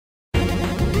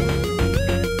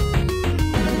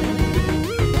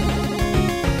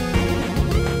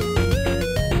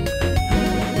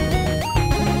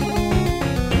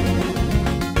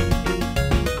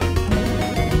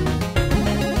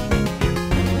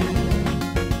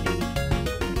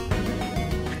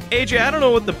AJ, I don't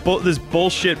know what this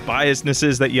bullshit biasness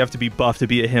is that you have to be buff to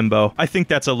be a himbo. I think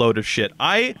that's a load of shit.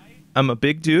 I am a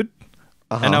big dude,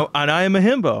 and I am a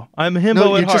himbo. I'm a himbo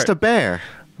No, at you're heart. just a bear.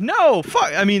 No,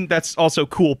 fuck. I mean, that's also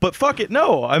cool, but fuck it.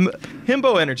 No, I'm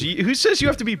himbo energy. Who says you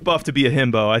have to be buff to be a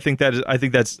himbo? I think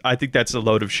that's a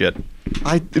load of shit.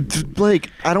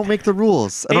 Blake, I don't make the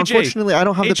rules, and AJ, unfortunately, I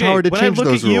don't have the power to change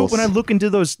those rules. When I look into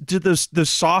the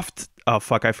soft, oh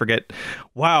fuck, I forget.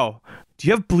 Wow, do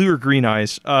you have blue or green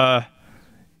eyes? You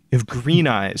have green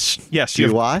eyes. Yes.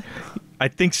 Do I? I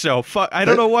think so. Fuck, I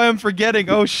don't know why I'm forgetting.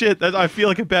 Oh shit, I feel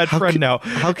like a bad friend now.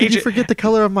 How could you forget the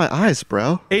color of my eyes,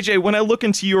 bro? AJ, when I look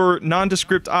into your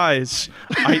nondescript eyes,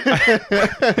 I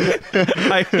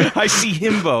see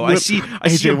himbo. I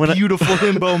see a beautiful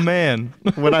himbo man.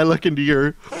 When I look into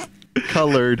your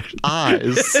colored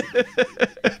eyes,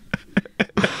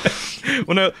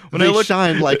 they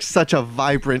shine like such a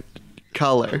vibrant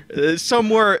color.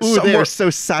 Somewhere they are so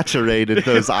saturated,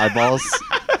 those eyeballs.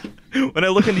 When I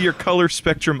look into your color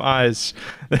spectrum eyes,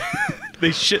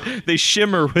 they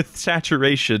shimmer with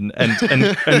saturation and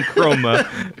chroma.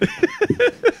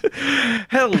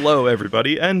 Hello,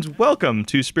 everybody, and welcome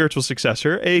to Spiritual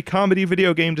Successor, a comedy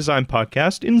video game design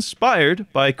podcast inspired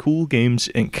by Cool Games,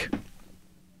 Inc.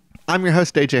 I'm your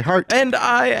host, AJ Hart. And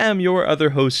I am your other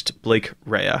host, Blake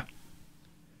Rhea.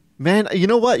 Man, you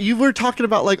know what? You were talking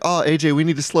about like, oh, AJ, we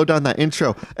need to slow down that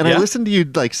intro. And I listened to you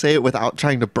like say it without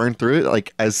trying to burn through it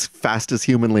like as fast as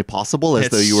humanly possible, as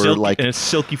though you were like... And it's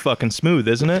silky fucking smooth,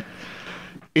 isn't it?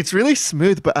 It's really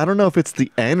smooth, but I don't know if it's the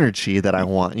energy that I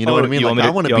want. You know what I mean? Like, I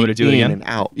want to be in and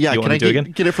out. Yeah, can I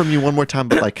get it from you one more time,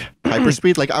 but like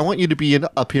hyperspeed? Like, I want you to be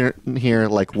up here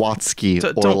like Watsky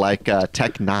or like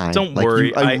Tech 9. Don't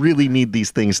worry. I really need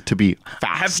these things to be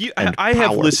fast. I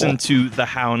have listened to The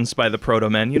Hounds by the Proto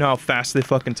Men. You know how fast they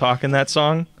fucking talk in that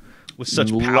song? With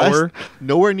such power.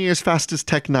 Nowhere near as fast as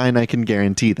Tech 9, I can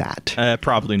guarantee that.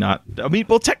 Probably not. I mean,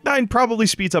 well, Tech 9 probably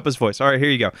speeds up his voice. All right, here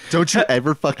you go. Don't you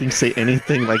ever fucking say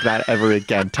anything like that ever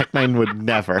again. Tech 9 would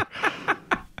never.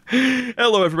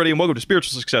 Hello, everybody, and welcome to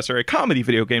Spiritual Successor, a comedy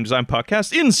video game design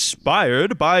podcast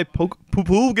inspired by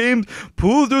Poo-Poo Games.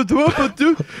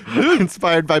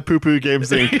 Inspired by Poo-Poo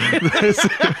Games, Inc.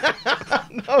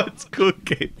 No, it's Cool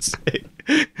Games, Inc.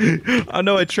 I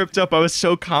know I tripped up. I was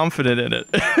so confident in it.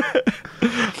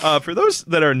 For those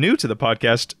that are new to the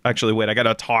podcast, actually, wait, I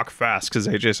gotta talk fast because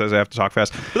AJ says I have to talk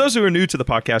fast. For those who are new to the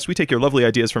podcast, we take your lovely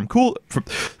ideas for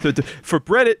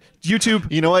Reddit,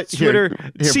 YouTube, you know what, Twitter.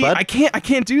 Here, see, bud. I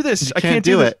can't do this. I can't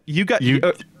do it. You got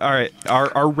all right.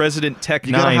 Our resident Tech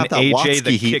 9, AJ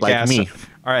the kick ass. Like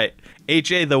all right,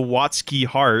 AJ the Watsky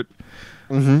Heart.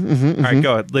 All right,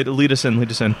 go ahead. Lead us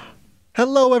in.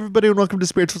 Hello, everybody, and welcome to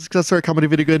Spiritual Successor, a comedy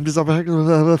video game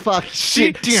design. Fuck,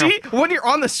 shit, damn. See, when you're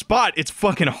on the spot, it's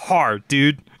fucking hard,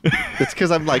 dude. It's because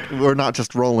I'm like, we're not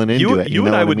just rolling into it. You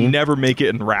and I would never make it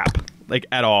in rap, like,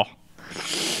 at all.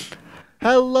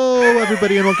 Hello,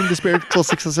 everybody, and welcome to Spiritual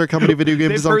Successor, a comedy video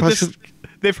game design podcast.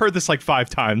 They've heard this like 5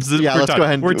 times. Yeah, let's go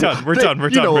ahead. We're done.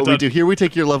 You know what we do here? We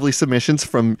take your lovely submissions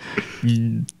from...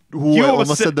 I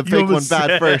almost said the fake one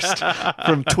bad first.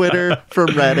 From Twitter, from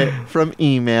Reddit, from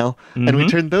email, and we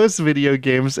turn those video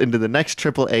games into the next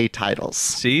AAA titles.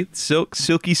 See?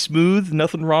 Silky smooth,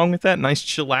 nothing wrong with that. Nice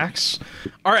chillax.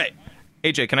 All right.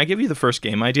 AJ, can I give you the first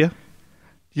game idea?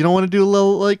 You don't want to do a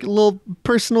little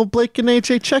personal Blake and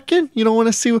AJ check-in? You don't want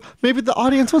to see... Maybe the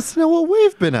audience wants to know what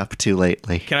we've been up to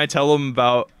lately. Can I tell them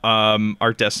about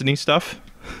our Destiny stuff?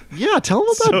 Yeah, tell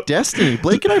them about Destiny.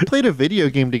 Blake and I played a video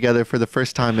game together for the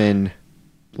first time in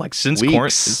like since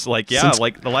weeks. Like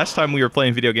the last time we were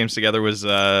playing video games together was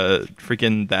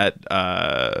freaking that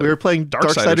we were playing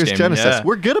Darksiders Genesis. Yeah.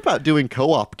 We're good about doing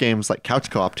co-op games like couch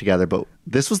co-op together, but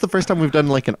this was the first time we've done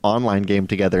like an online game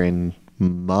together in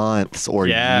months or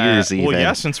years even. Well,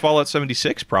 yeah, since Fallout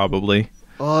 76 probably.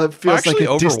 Oh, it feels like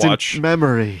a distant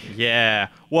memory. Yeah.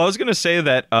 Well, I was going to say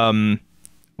that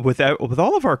with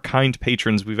all of our kind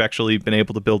patrons, we've actually been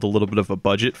able to build a little bit of a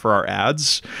budget for our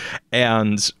ads,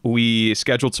 and we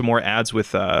scheduled some more ads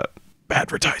with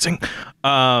advertising.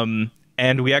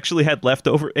 And we actually had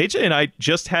leftover. AJ and I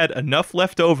just had enough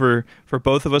left over for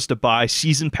both of us to buy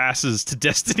season passes to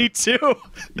Destiny 2.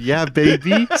 Yeah,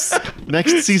 baby.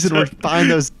 Next season, we're buying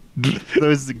those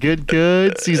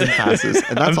good season passes,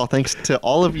 and that's all thanks to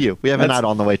all of you. We have an ad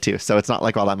on the way too, so it's not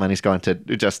like all that money's going to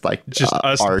just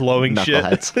us our blowing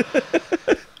knuckleheads.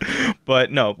 Shit.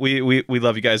 But no, we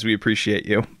love you guys. We appreciate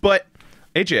you. But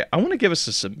AJ, I want to give us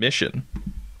a submission.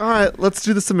 All right, let's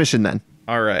do the submission then.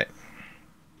 All right.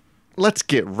 let's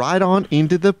get right on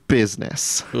into the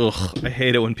business. Ugh, I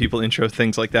hate it when people intro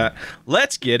things like that.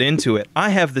 Let's get into it. I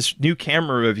have this new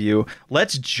camera review.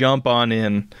 Let's jump on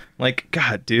in. Like,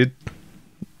 God, dude.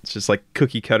 It's just like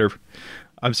cookie cutter.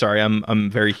 I'm sorry, I'm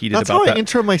very heated about that. That's how I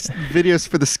intro my videos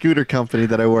for the scooter company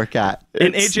that I work at.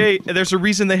 And AJ, there's a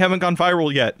reason they haven't gone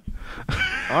viral yet.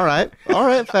 All right,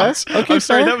 fast. Okay, I'm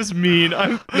sorry, that was mean. You're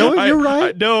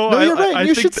right. You're right.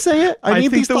 You should say it. I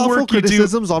need these thoughtful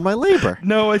criticisms on my labor.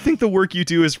 No, I think the work you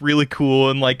do is really cool,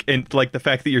 and like the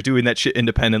fact that you're doing that shit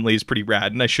independently is pretty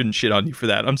rad. And I shouldn't shit on you for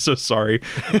that. I'm so sorry.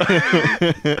 All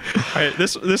right,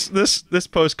 this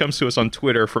post comes to us on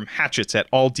Twitter from Hatchets at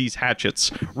All D's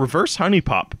Hatchets. Reverse honey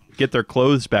pop. Get their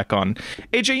clothes back on.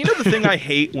 AJ, you know the thing I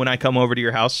hate when I come over to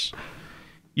your house?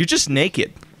 You're just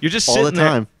naked. You're just sitting all the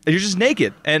time. There. You're just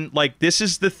naked. And like, this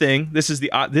is the thing.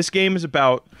 This game is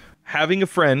about having a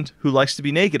friend who likes to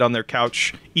be naked on their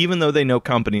couch, even though they know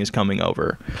company is coming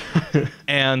over.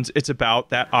 And it's about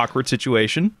that awkward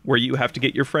situation where you have to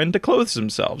get your friend to clothe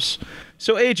themselves.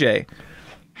 So AJ,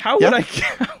 how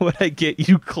would I get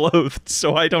you clothed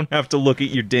so I don't have to look at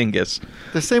your dingus?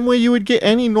 The same way you would get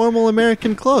any normal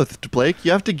American clothed, Blake.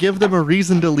 You have to give them a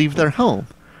reason to leave their home.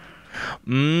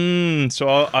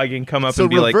 So I can come up and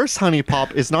be like... So reverse honey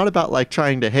pop is not about like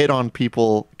trying to hit on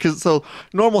people. So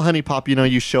normal honey pop, you know,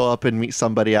 you show up and meet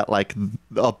somebody at like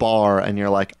a bar and you're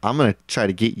like, I'm going to try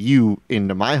to get you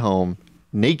into my home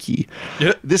naked.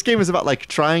 Yeah. This game is about like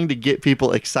trying to get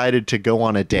people excited to go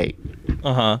on a date.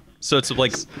 So it's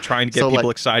like trying to get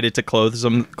people excited to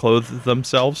clothe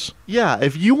themselves. Yeah,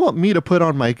 if you want me to put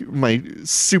on my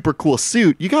super cool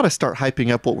suit, you got to start hyping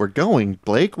up what we're going,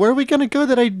 Blake. Where are we going to go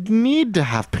that I need to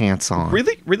have pants on?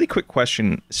 Really quick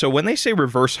question. So when they say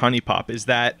reverse honey pop, is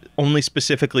that only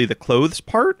specifically the clothes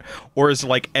part, or is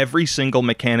like every single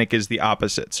mechanic is the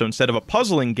opposite? So instead of a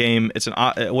puzzling game, it's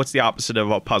what's the opposite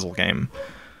of a puzzle game?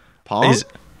 Pong?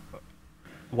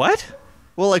 What?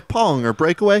 Well, like Pong or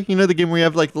Breakaway, you know, the game where you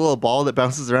have like the little ball that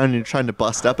bounces around and you're trying to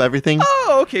bust up everything.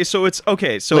 Oh, okay. So it's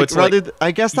okay. So like, it's like,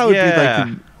 I guess that would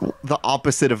be like the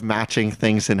opposite of matching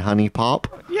things in Honey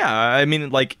Pop. Yeah, I mean,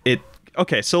 like it.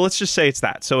 Okay, so let's just say it's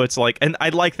that. So it's like, and I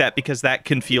like that because that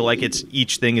can feel like it's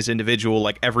each thing is individual.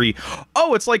 Like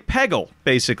it's like Peggle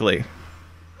basically.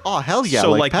 Oh, hell yeah,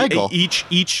 so like Peggle.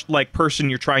 Each like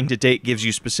person you're trying to date gives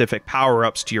you specific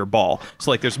power-ups to your ball. So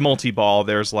like there's multi-ball,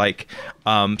 there's like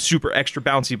super extra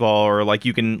bouncy ball, or like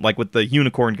you can, like with the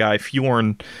unicorn guy,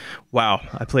 Fjorn. Wow,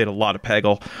 I played a lot of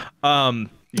Peggle.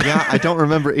 Yeah, I don't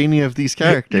remember any of these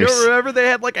characters. You don't remember they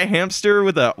had like a hamster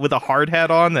with a hard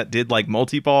hat on that did like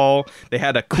multi-ball? They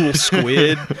had a cool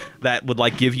squid that would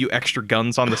like give you extra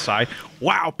guns on the side.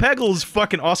 Wow, Peggle is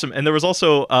fucking awesome. And there was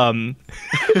also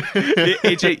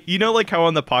AJ, you know, like how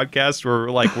on the podcast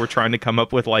we're trying to come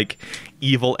up with like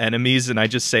evil enemies and I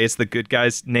just say it's the good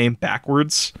guy's name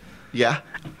backwards? Yeah.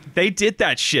 They did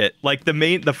that shit. Like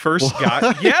the first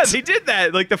guy. Yeah, they did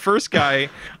that. Like the first guy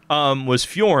was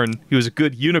Fjorn. He was a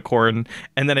good unicorn.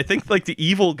 And then I think like the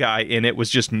evil guy in it was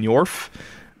just Njorf.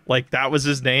 Like that was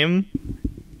his name.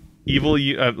 Evil.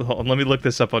 Hold on, let me look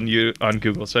this up on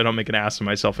Google so I don't make an ass of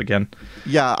myself again.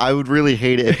 Yeah, I would really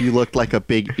hate it if you looked like a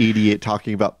big idiot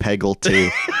talking about Peggle too.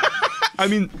 I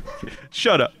mean,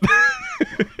 shut up.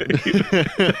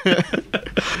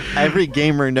 Every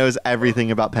gamer knows everything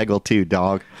about Peggle 2,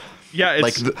 dog. Yeah,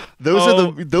 it's, like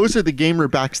those are the gamer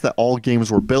backs that all games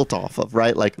were built off of,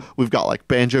 right? Like we've got like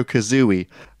Banjo-Kazooie,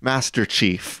 Master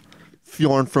Chief,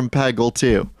 Fjorn from Peggle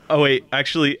 2. Oh wait,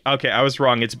 actually, okay, I was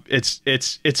wrong. It's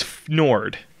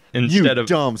Fnord. Instead you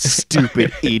dumb,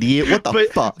 stupid idiot. What the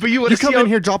fuck? But you come in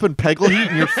here dropping Peggle heat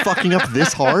and you're fucking up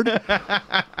this hard?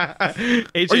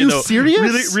 AJ, are you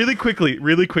serious? Really quickly,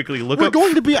 look We're up...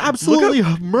 going to be absolutely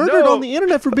murdered on the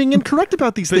internet for being incorrect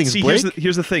about these things, see, Blake.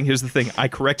 Here's the thing. I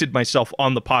corrected myself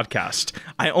on the podcast.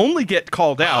 I only get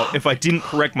called out if I didn't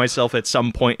correct myself at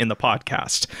some point in the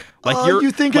podcast. Like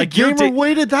you think a gamer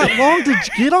waited that long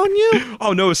to get on you?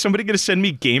 Oh no, is somebody going to send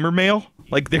me gamer mail?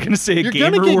 Like they're gonna say a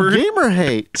gamer gonna word. Get gamer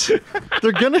hate.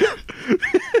 They're gonna.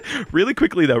 Really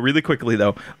quickly though.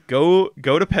 Go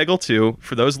to Peggle 2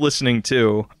 for those listening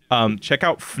too. Check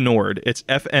out Fnord. It's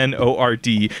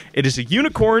Fnord. It is a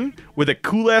unicorn with a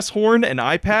cool ass horn, an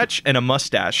eye patch, and a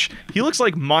mustache. He looks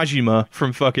like Majima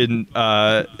from fucking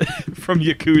from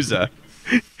Yakuza.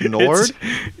 Nord?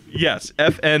 Yes,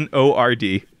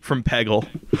 Fnord from Peggle.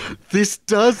 This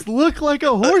does look like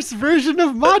a horse version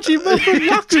of Majima from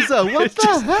Yakuza. What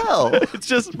the hell? It's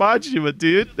just Majima,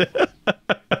 dude.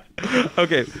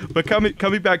 Okay, but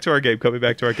coming back to our game.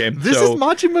 This is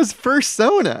Majima's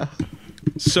persona.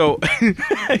 So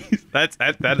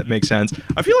that makes sense.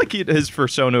 I feel like his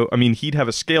persona, I mean, he'd have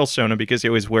a scale Sona because he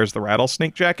always wears the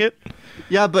rattlesnake jacket.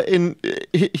 Yeah, but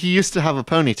he used to have a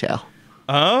ponytail.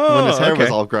 Oh, when his hair was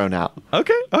all grown out.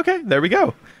 Okay, there we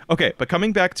go. Okay, but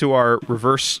coming back to our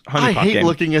reverse honeypot game. I hate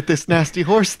looking at this nasty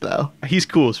horse, though. He's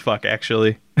cool as fuck,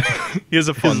 actually. He has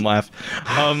a fun laugh.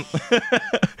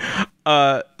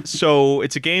 So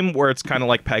it's a game where it's kind of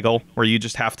like Peggle, where you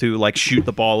just have to like shoot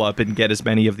the ball up and get as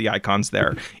many of the icons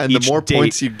there. And the more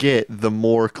points you get, the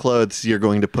more clothes you're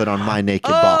going to put on my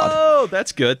naked bod. Oh,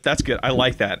 that's good. That's good. I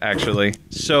like that, actually.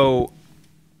 So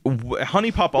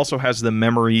Honey Pop also has the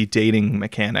memory dating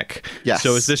mechanic. Yes.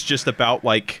 So is this just about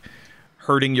like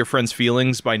hurting your friend's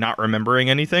feelings by not remembering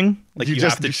anything? Like you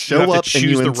just have to show up choose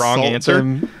and you the wrong answer.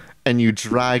 Them, and you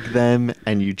drag them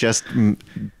and you just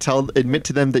admit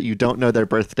to them that you don't know their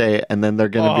birthday, and then they're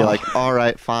going to be like, all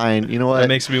right, fine. You know what? That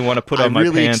makes me want to put on my pants.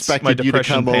 I really expected you to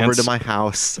come over to my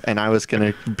house, and I was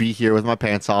going to be here with my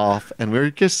pants off, and we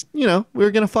were just, we were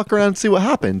going to fuck around and see what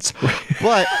happens.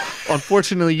 But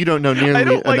unfortunately, you don't know nearly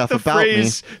enough about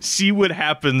phrase, me. See what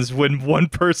happens when one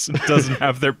person doesn't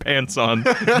have their pants on.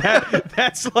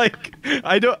 That's like,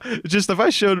 if I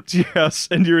showed up to your house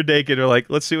and you were naked, or like,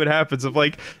 let's see what happens. I'm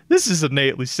like, this is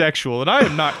innately sexual, and I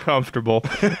am not comfortable.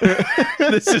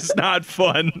 This is not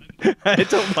fun. I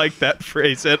don't like that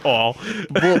phrase at all.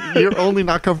 Well, you're only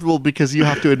not comfortable because you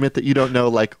have to admit that you don't know,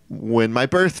 like, when my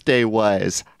birthday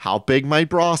was, how big my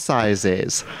bra size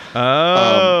is.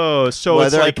 Oh, so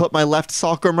whether it's like, I put my left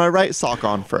sock or my right sock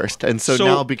on first. And so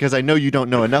now, because I know you don't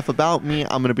know enough about me,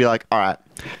 I'm going to be like, all right,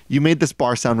 you made this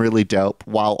bar sound really dope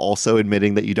while also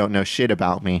admitting that you don't know shit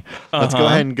about me. Let's go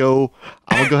ahead and go.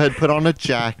 I'm going to go ahead and put on a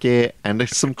jacket and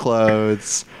some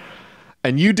clothes.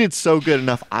 And you did so good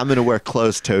enough, I'm going to wear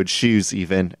closed-toed shoes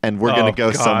even. And we're going to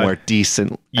go somewhere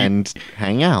decent and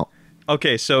hang out.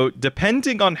 Okay, so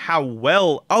depending on how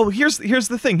well... Oh, here's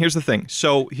the thing.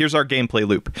 So here's our gameplay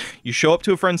loop. You show up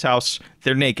to a friend's house,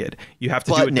 they're naked. You have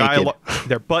to do a dialogue...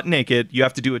 They're butt naked. You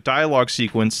have to do a dialogue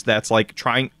sequence that's like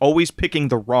always picking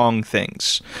the wrong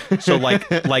things. So like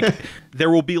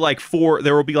there will be like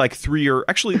three, or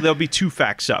actually there'll be two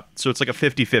facts up. So it's like a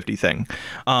 50-50 thing.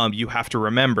 You have to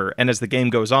remember. And as the game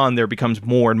goes on, there becomes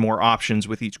more and more options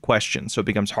with each question. So it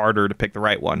becomes harder to pick the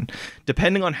right one.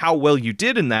 Depending on how well you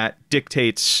did in that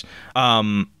dictates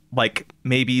like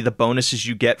maybe the bonuses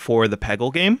you get for the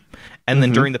Peggle game, and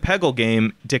then during the Peggle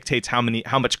game dictates how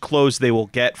much clothes they will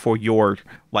get for your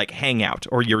like hangout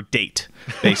or your date,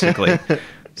 basically.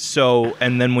 So,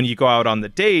 and then when you go out on the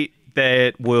date,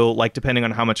 that will, like, depending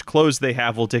on how much clothes they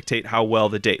have, will dictate how well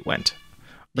the date went.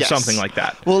 Or something like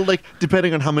that. Well, like,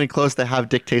 depending on how many clothes they have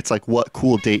dictates, like, what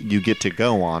cool date you get to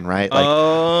go on, right?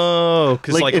 Like,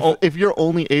 because if you're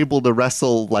only able to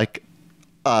wrestle, like,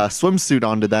 a swimsuit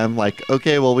onto them, like,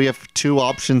 okay, well, we have two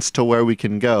options to where we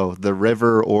can go, the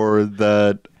river or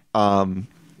the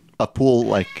a pool,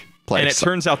 like, place. And it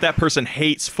turns out that person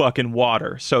hates fucking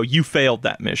water, so you failed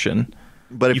that mission.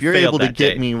 But if you're able to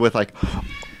get me with, like,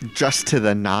 just to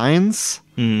the nines,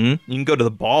 you can go to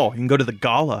the ball, you can go to the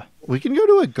gala. We can go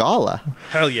to a gala.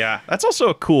 Hell yeah. That's also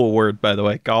a cool word, by the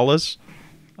way. Galas.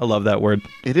 I love that word.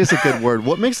 It is a good word.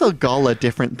 What makes a gala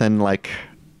different than, like,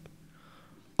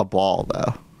 a ball,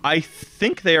 though? I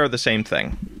think they are the same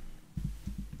thing.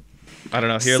 I don't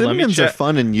know. Here, Synonyms let me check. Are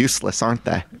fun and useless, aren't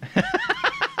they?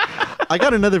 I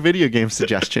got another video game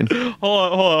suggestion.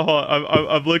 Hold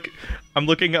on. I'm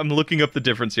looking up the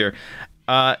difference here.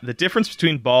 The difference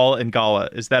between ball and gala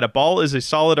is that a ball is a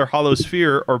solid or hollow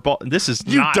sphere, or ball. This is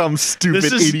you not, dumb stupid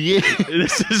idiot.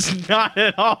 This is not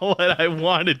at all what I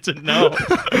wanted to know. What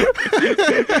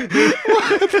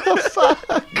the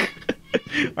fuck?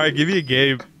 All right, give me a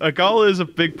game. A gala is a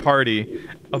big party.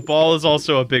 A ball is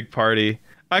also a big party.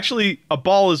 Actually, a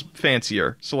ball is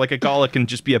fancier. So, like, a gala can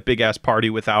just be a big ass party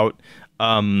without,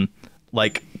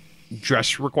 like,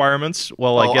 dress requirements.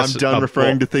 Well, I guess I'm done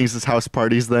referring to things as house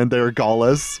parties. Then they're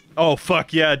galas. Oh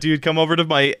fuck yeah, dude! Come over to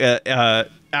my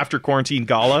after quarantine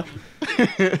gala.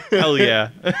 Hell yeah!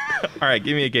 All right,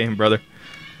 give me a game, brother.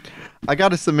 I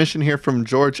got a submission here from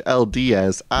George L.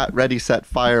 Diaz at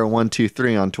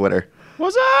ReadySetFire123 on Twitter.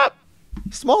 What's up?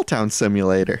 Small Town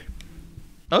Simulator.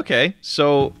 Okay,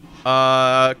 so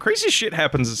crazy shit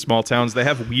happens in small towns. They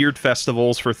have weird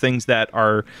festivals for things that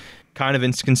are kind of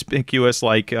inconspicuous,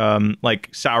 like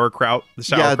sauerkraut, the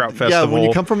sauerkraut festival. Yeah, when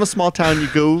you come from a small town, you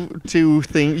go to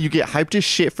you get hyped as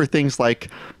shit for things like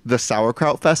the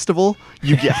sauerkraut festival.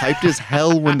 You get hyped as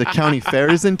hell when the county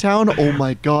fair is in town. Oh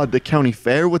my god, the county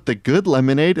fair with the good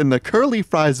lemonade and the curly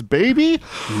fries, baby.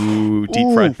 Ooh,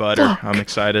 deep fried butter. Fuck. I'm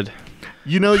excited.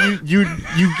 You know, you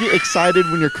get excited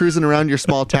when you're cruising around your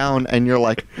small town and you're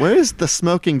like, where is the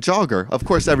smoking jogger? Of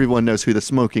course, everyone knows who the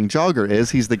smoking jogger is.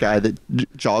 He's the guy that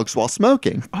jogs while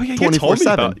smoking. Oh, yeah,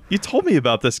 you told me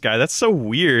about this guy. That's so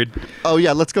weird. Oh,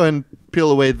 yeah, let's go ahead and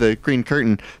peel away the green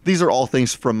curtain. These are all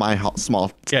things from my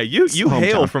small Yeah, you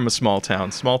hail from a small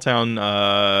town. Small town,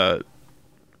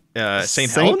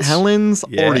 St. Helens,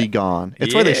 Oregon.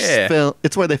 It's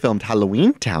where they filmed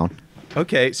Halloween Town.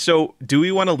 Okay, so do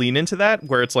we want to lean into that,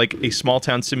 where it's like a small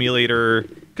town simulator?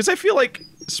 Because I feel like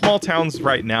small towns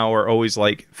right now are always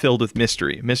like filled with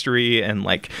mystery, and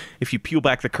like if you peel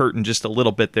back the curtain just a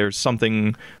little bit, there's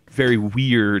something very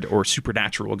weird or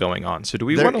supernatural going on. So do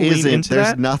we want to lean into that?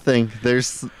 There's nothing.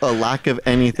 There's a lack of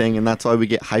anything, and that's why we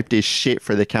get hyped as shit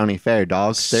for the county fair,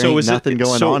 dog. There ain't nothing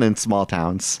going on in small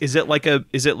towns. Is it like a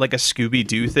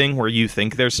Scooby-Doo thing where you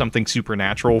think there's something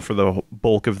supernatural for the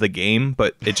bulk of the game,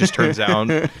 but it just turns out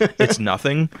it's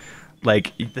nothing?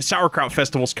 Like the sauerkraut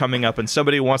festival's coming up, and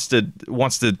somebody wants to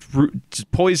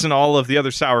poison all of the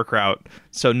other sauerkraut,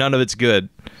 so none of it's good.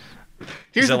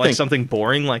 Is it like something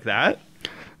boring like that?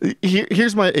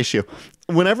 Here's my issue.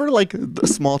 Whenever like the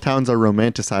small towns are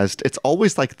romanticized, it's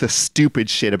always like the stupid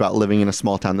shit about living in a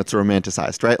small town that's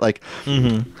romanticized, right? Like,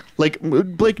 like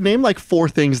Blake, name like 4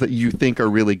 things that you think are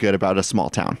really good about a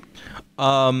small town.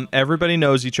 Everybody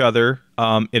knows each other.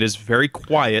 It is very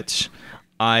quiet.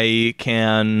 I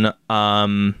can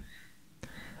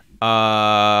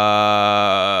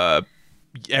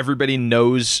everybody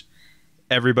knows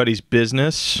everybody's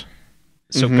business,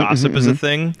 so gossip is a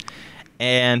thing,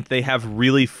 and they have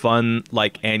really fun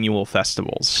like annual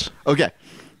festivals. Okay.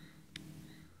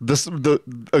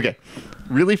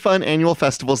 Really fun annual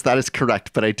festivals, that is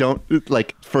correct, but I don't,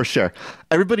 like, for sure.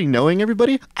 Everybody knowing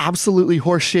everybody? Absolutely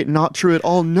horseshit, not true at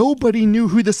all. Nobody knew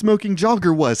who the smoking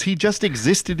jogger was. He just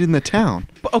existed in the town.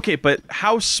 But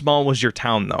how small was your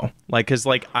town, though? Like, because,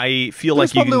 like, I feel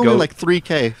like you can only like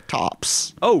 3K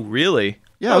tops. Oh, really?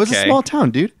 Yeah, it was a small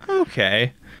town, dude.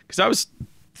 Okay. Because I was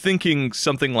thinking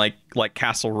something like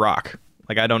Castle Rock.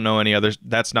 Like, I don't know any others.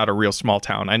 That's not a real small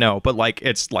town, I know. But, like,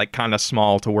 it's, like, kind of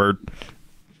small to where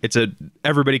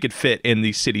everybody could fit in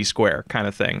the city square kind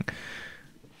of thing.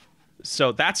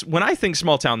 So that's, when I think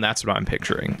small town, that's what I'm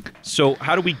picturing. So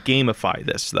how do we gamify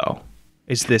this, though?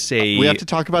 Is this We have to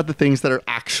talk about the things that are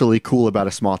actually cool about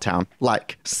a small town,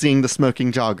 like seeing the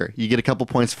smoking jogger. You get a couple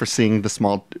points for seeing the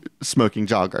small smoking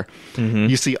jogger.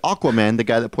 You see Aquaman, the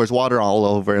guy that pours water all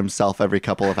over himself every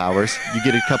couple of hours. You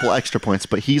get a couple extra points,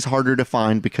 but he's harder to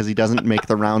find because he doesn't make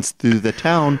the rounds through the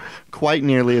town quite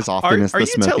nearly as often as the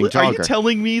smoking jogger. Are you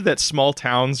telling me that small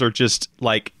towns are just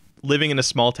like living in a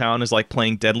small town is like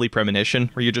playing Deadly Premonition,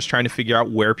 where you're just trying to figure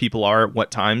out where people are at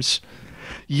what times?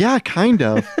 Yeah, kind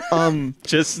of.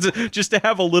 Just to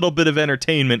have a little bit of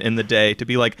entertainment in the day, to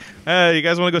be like, you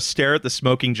guys want to go stare at the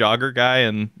smoking jogger guy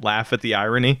and laugh at the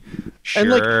irony? Sure.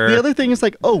 And like the other thing is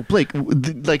like, oh, Blake,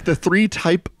 like the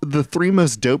three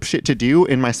most dope shit to do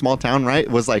in my small town, right?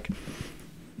 Was like see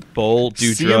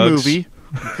drugs. A movie,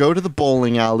 go to the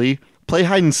bowling alley, play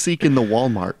hide and seek in the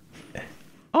Walmart.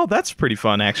 Oh, that's pretty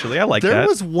fun, actually. I like that. There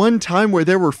was one time where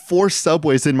there were 4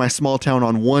 subways in my small town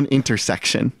on one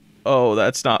intersection. Oh,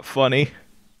 that's not funny.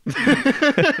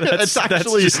 It's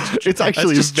actually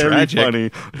very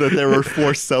funny that there were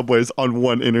 4 subways on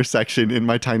one intersection in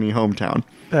my tiny hometown.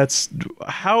 That's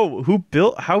how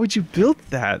would you build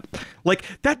that? Like,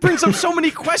 that brings up so many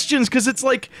questions, because it's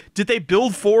like, did they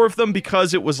build 4 of them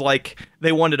because it was like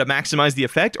they wanted to maximize the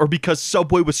effect, or because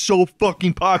Subway was so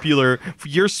fucking popular for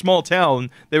your small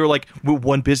town, they were like, well,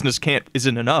 one business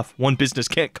isn't enough. One business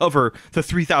can't cover the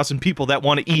 3,000 people that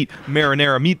want to eat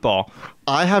marinara meatball.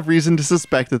 I have reason to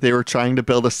suspect that they were trying to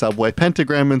build a Subway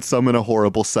pentagram and summon a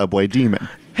horrible Subway demon.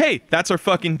 Hey, that's our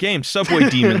fucking game, Subway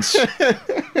Demons.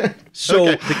 So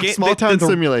okay. The game, small town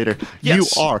simulator.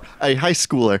 Yes. You are a high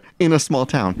schooler in a small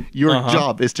town. Your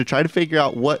job is to try to figure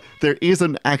out what there is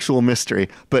an actual mystery,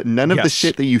 but none of the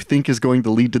shit that you think is going to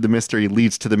lead to the mystery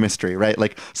leads to the mystery, right?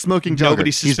 Like smoking jogger,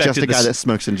 he's just a guy that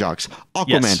smokes and jogs.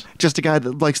 Aquaman, just a guy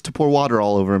that likes to pour water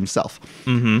all over himself.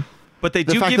 But they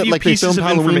do give you pieces of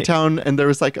information. Halloween Town, and there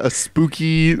was like a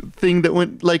spooky thing that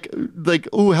went like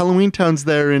oh, Halloween Town's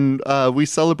there, and we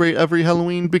celebrate every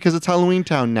Halloween because it's Halloween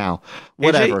Town now.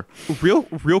 Whatever.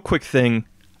 AJ, real quick thing,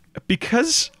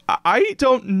 because I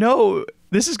don't know.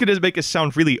 This is gonna make us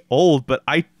sound really old, but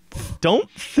I don't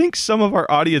think some of our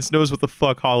audience knows what the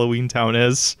fuck Halloween Town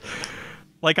is.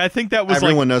 Like, I think that was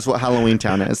everyone knows what Halloween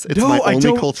Town is. It's my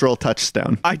only cultural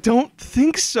touchstone. I don't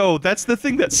think so. That's the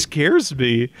thing that scares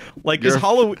me. Like, is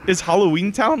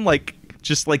Halloween Town like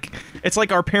just like, it's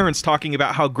like our parents talking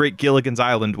about how great Gilligan's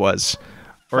Island was.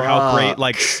 or how great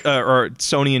like or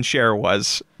Sony and Cher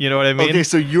was. You know what I mean? Okay,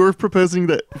 so you're proposing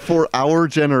that for our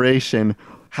generation,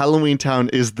 Halloween Town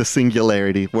is the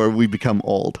singularity where we become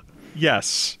old.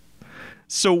 Yes.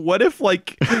 So what if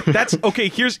like that's okay,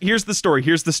 here's the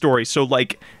story. So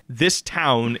like this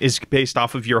town is based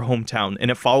off of your hometown and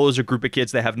it follows a group of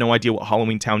kids that have no idea what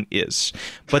Halloween Town is.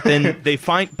 But then they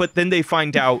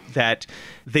find out that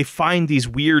they find these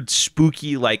weird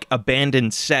spooky like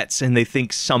abandoned sets and they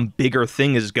think some bigger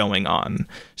thing is going on.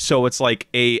 So it's like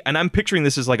and I'm picturing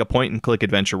this as like a point and click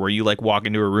adventure where you like walk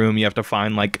into a room, you have to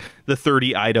find like the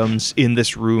 30 items in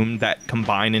this room that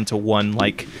combine into one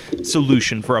like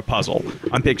solution for a puzzle.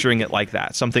 I'm picturing it like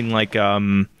that. Something like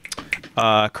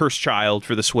Cursed Child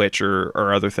for the Switch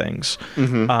or other things.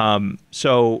 Mm-hmm.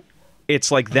 So it's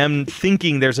like them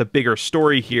thinking there's a bigger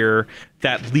story here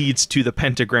that leads to the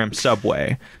pentagram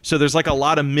subway. So there's like a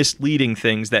lot of misleading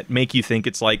things that make you think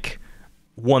it's like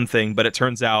one thing, but it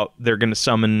turns out they're going to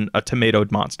summon a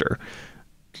tomatoed monster.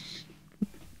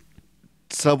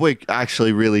 Subway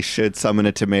actually really should summon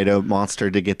a tomato monster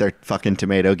to get their fucking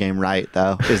tomato game right,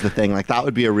 though, is the thing. Like, that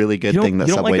would be a really good thing that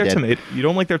Subway did. You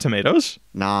don't like their tomatoes?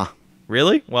 Nah.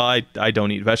 Really? Well, I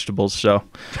don't eat vegetables, so.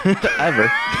 Ever.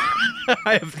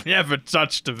 I have never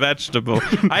touched a vegetable.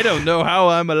 I don't know how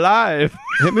I'm alive.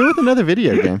 Hit me with another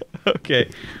video game. Okay.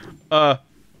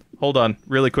 Hold on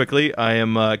really quickly. I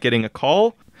am getting a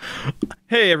call.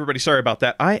 Hey, everybody. Sorry about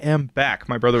that. I am back.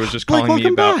 My brother was just calling me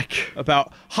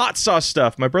about hot sauce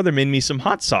stuff. My brother made me some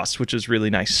hot sauce, which is really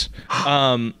nice.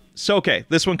 So, okay.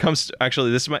 This one comes...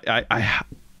 Actually, this is my...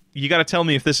 You got to tell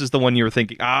me if this is the one you were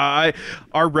thinking. Our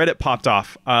Reddit popped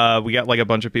off. We got like a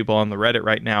bunch of people on the Reddit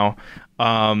right now.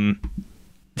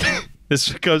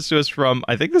 This goes to us from,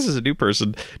 I think this is a new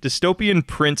person. Dystopian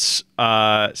Prince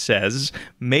says,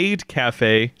 Maid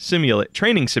Cafe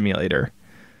Training Simulator.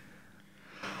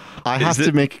 I have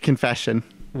to make a confession.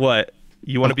 What?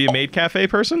 You want to be a Maid Cafe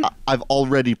person? I've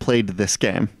already played this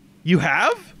game. You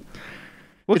have?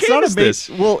 What it's game not is this?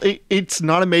 Well, it's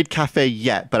not a maid cafe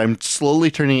yet, but I'm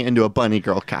slowly turning it into a bunny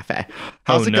girl cafe.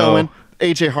 How's it going?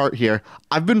 AJ Hart here.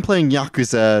 I've been playing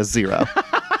Yakuza 0.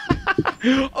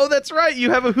 Oh, that's right.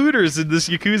 You have a Hooters in this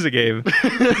Yakuza game.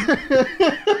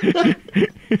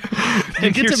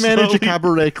 You get to manage a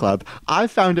cabaret club. I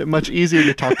found it much easier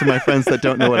to talk to my friends that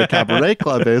don't know what a cabaret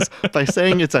club is by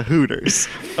saying it's a Hooters.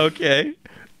 Okay.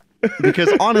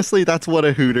 Because honestly, that's what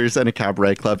a Hooters and a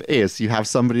cabaret club is. You have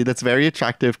somebody that's very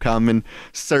attractive come and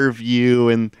serve you,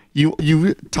 and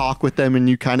you talk with them, and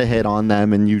you kind of hit on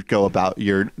them, and you go about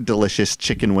your delicious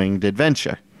chicken winged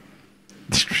adventure.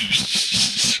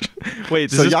 Wait,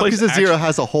 so Yakuza 0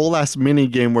 has a whole ass mini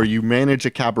game where you manage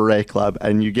a cabaret club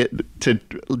and you get to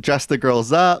dress the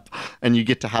girls up and you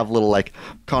get to have little like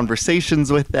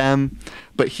conversations with them.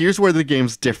 But here's where the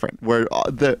game's different, where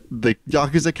the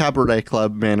Yakuza cabaret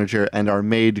club manager and our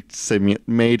maid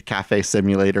cafe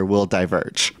simulator will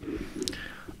diverge.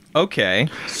 Okay,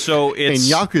 so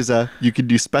it's... In Yakuza, you can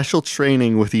do special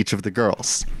training with each of the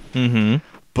girls. Mm-hmm.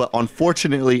 But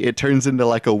unfortunately, it turns into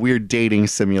like a weird dating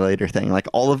simulator thing. Like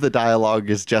all of the dialogue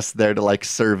is just there to like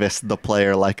service the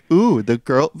player. Like, ooh, the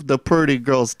pretty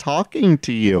girl's talking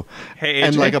to you. Hey, AJ,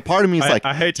 and like a part of me is like,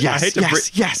 I hate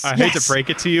to break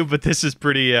it to you, but this is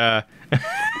pretty.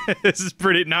 This is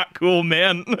pretty not cool,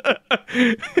 man.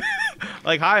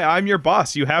 Like, hi, I'm your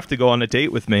boss. You have to go on a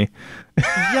date with me.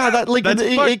 Yeah, that like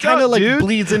it kind of like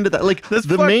bleeds into that. Like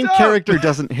the main character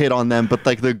doesn't hit on them, but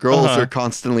like the girls are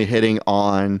constantly hitting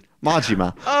on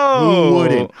Majima. Oh, who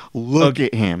wouldn't? Look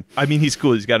at him. I mean, he's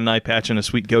cool. He's got an eye patch and a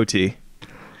sweet goatee.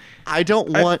 I don't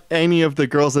want any of the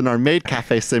girls in our maid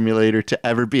cafe simulator to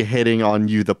ever be hitting on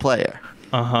you, the player.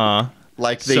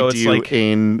 Like they do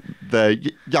in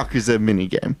the Yakuza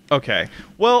minigame. Okay.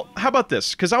 Well, how about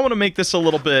this? Because I want to make this a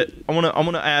little bit... I want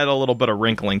to add a little bit of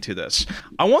wrinkling to this.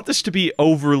 I want this to be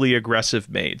overly aggressive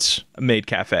maid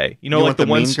cafe. You know, you like want the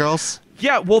ones... mean girls?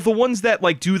 Yeah, well, the ones that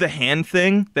like do the hand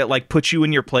thing, that like put you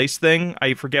in your place thing.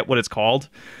 I forget what it's called.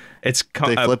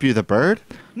 They flip you the bird?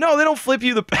 No, they don't flip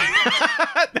you the...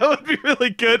 That would be really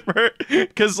good,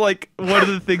 because like one of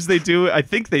the things they do, I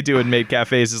think they do in maid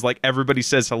cafes, is like everybody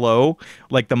says hello,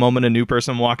 like the moment a new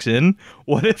person walks in.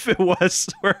 What if it was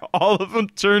where all of them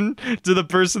turn to the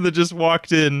person that just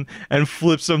walked in and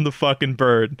flips them the fucking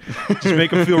bird? Just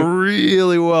make them feel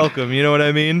really welcome, you know what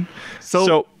I mean?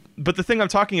 So, but the thing I'm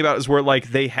talking about is where like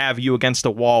they have you against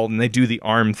a wall and they do the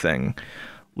arm thing.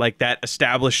 Like that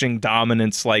establishing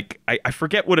dominance, like I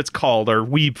forget what it's called. Our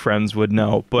weeb friends would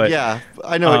know, but yeah,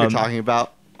 I know what you're talking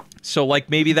about. So like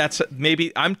maybe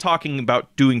I'm talking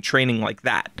about doing training like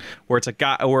that, where it's a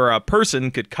guy or a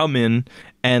person could come in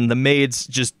and the maids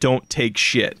just don't take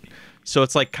shit. So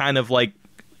it's like kind of like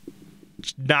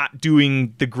not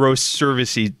doing the gross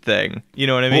servicey thing. You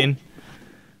know what I mean?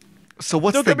 So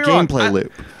what's the gameplay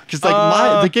loop? Because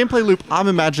like the gameplay loop I'm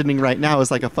imagining right now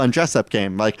is like a fun dress-up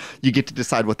game. Like you get to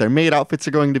decide what their maid outfits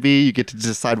are going to be. You get to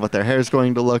decide what their hair is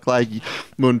going to look like.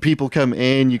 When people come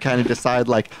in, you kind of decide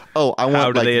like, oh, I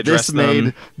want like this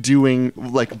maid doing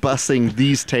like bussing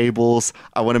these tables.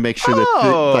 I want to make sure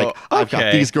that I've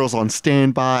got these girls on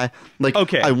standby. Like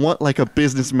I want like a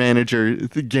business manager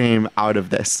game out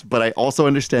of this, but I also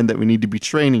understand that we need to be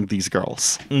training these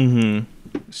girls. Mm-hmm.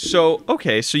 So,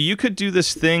 so you could do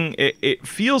this thing. It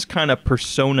feels kind of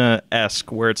Persona-esque,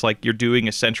 where it's like you're doing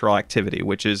a central activity,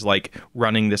 which is like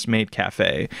running this maid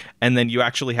cafe, and then you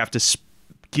actually have to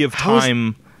give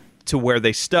time to where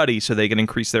they study so they can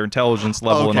increase their intelligence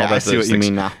level and all that. I see what you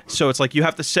mean now. So it's like you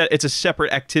have to it's a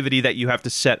separate activity that you have to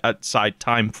set aside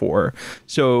time for.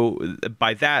 So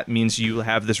by that means you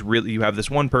have this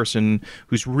one person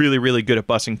who's really, really good at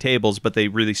bussing tables, but they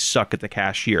really suck at the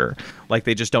cashier. Like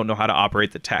they just don't know how to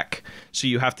operate the tech. So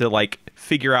you have to like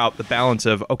figure out the balance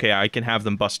of, okay, I can have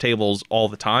them bus tables all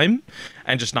the time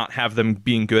and just not have them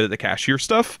being good at the cashier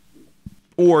stuff.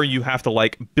 Or you have to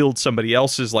like build somebody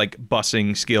else's like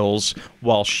bussing skills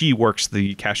while she works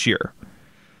the cashier.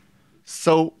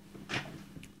 So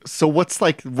what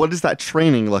does that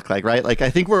training look like, right? Like I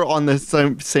think we're on the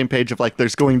same page of like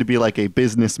there's going to be like a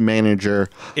business manager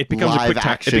live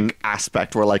action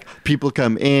aspect where like people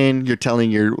come in, you're telling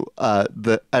your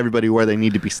everybody where they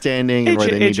need to be standing and where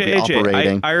they need to be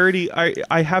operating.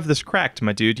 I have this cracked,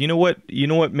 my dude. You know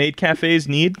what maid cafes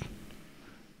need?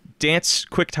 Dance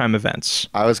QuickTime events.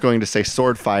 I was going to say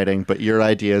sword fighting, but your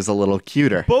idea is a little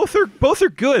cuter. Both are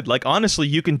good. Like honestly,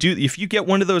 you can do if you get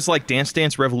one of those like Dance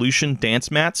Dance Revolution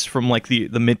dance mats from like the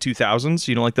mid 2000s,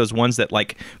 you know, like those ones that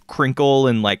like crinkle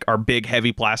and like are big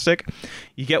heavy plastic.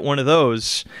 You get one of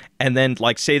those and then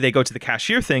like say they go to the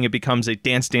cashier thing, it becomes a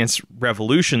Dance Dance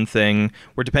Revolution thing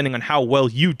where depending on how well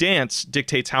you dance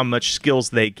dictates how much skills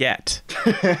they get.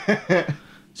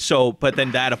 So, but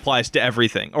then that applies to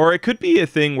everything. Or it could be a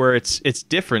thing where it's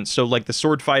different. So, like, the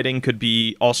sword fighting could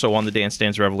be also on the Dance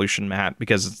Dance Revolution mat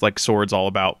because it's, like, swords all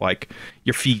about, like,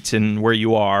 your feet and where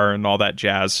you are and all that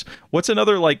jazz. What's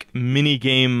another, like,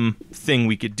 mini-game thing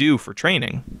we could do for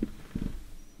training?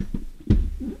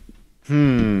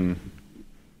 You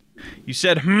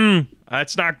said,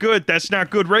 that's not good. That's not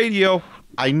good radio.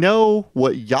 I know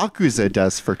what Yakuza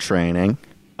does for training.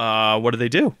 What do they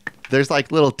do? There's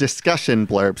like little discussion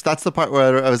blurbs. That's the part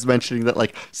where I was mentioning that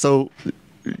like, so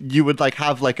you would like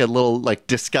have like a little like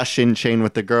discussion chain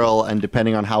with the girl, and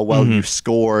depending on how well you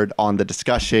scored on the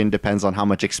discussion depends on how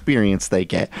much experience they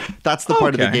get. That's the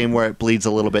part of the game where it bleeds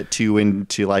a little bit too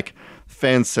into like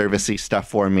fan servicey stuff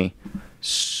for me.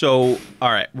 So,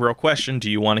 all right, real question.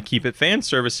 Do you want to keep it fan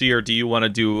servicey or do you want to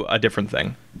do a different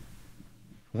thing?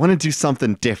 I want to do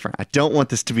something different. I don't want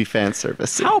this to be fan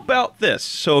service. How about this?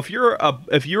 So if you're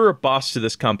a boss to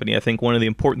this company, I think one of the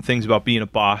important things about being a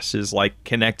boss is like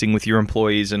connecting with your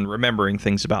employees and remembering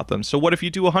things about them. So what if you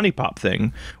do a honeypot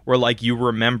thing where like you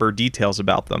remember details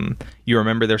about them? You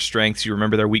remember their strengths, you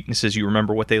remember their weaknesses, you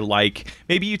remember what they like.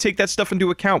 Maybe you take that stuff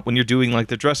into account when you're doing like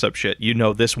the dress up shit. You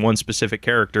know, this one specific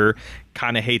character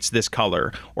kind of hates this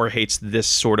color or hates this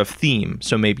sort of theme.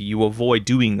 So maybe you avoid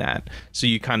doing that. So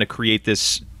you kind of create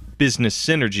this business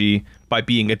synergy by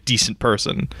being a decent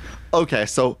person. Okay,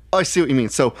 so I see what you mean.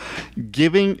 So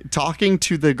talking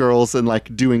to the girls and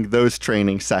like doing those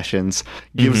training sessions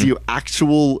gives you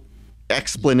actual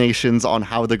explanations on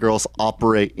how the girls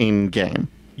operate in game.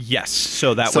 Yes,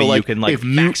 so that way like, you can like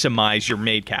maximize your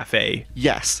maid cafe.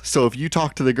 Yes, so if you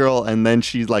talk to the girl and then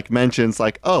she like mentions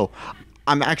like, oh,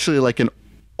 I'm actually like an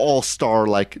all-star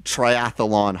like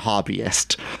triathlon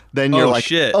hobbyist, then you're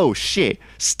oh shit,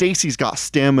 Stacy's got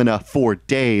stamina for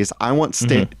days. I want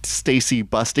Stacy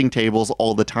busting tables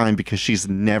all the time because she's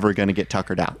never gonna get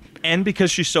tuckered out, and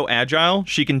because she's so agile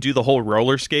she can do the whole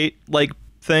roller skate like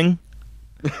thing.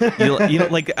 you know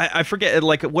like I forget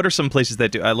like what are some places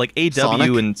that do like AW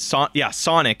Sonic? And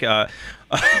Sonic.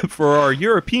 For our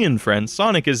European friends,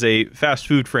 Sonic is a fast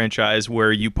food franchise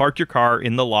where you park your car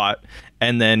in the lot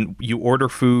and then you order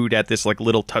food at this like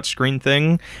little touchscreen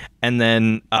thing, and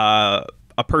then a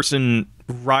person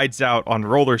rides out on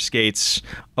roller skates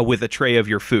with a tray of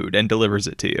your food and delivers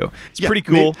it to you. It's pretty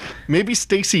cool. Maybe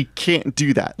Stacy can't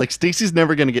do that. Like, Stacy's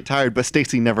never going to get tired, but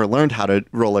Stacy never learned how to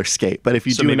roller skate. But if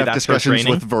you do enough discussions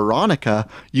with Veronica,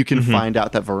 you can find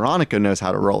out that Veronica knows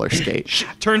how to roller skate.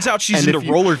 Turns out she's into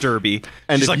roller derby.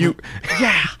 And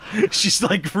she's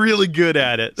like really good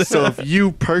at it. So if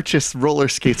you purchase roller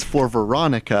skates for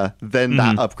Veronica, then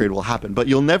that upgrade will happen. But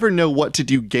you'll never know what to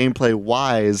do gameplay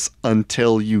wise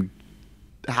until you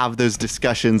have those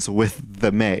discussions with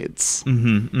the maids.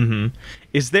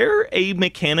 Is there a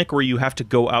mechanic where you have to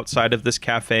go outside of this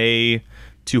cafe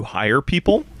to hire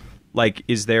people? Like,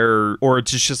 is there, or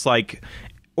it's just like,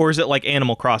 or is it like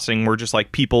Animal Crossing where just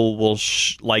like people will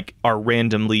are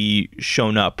randomly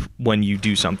shown up when you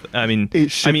do something? I mean,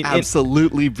 it should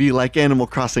absolutely be like Animal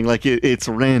Crossing, like it's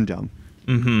random.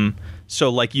 So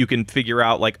like you can figure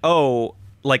out like, oh,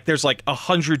 like there's like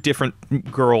 100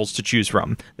 different girls to choose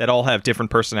from that all have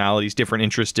different personalities, different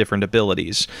interests, different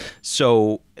abilities.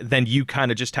 So then you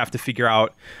kind of just have to figure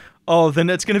out, oh,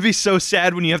 then it's going to be so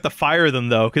sad when you have to fire them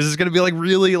though, because it's going to be like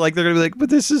really like they're going to be like, but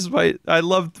this is I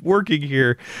love working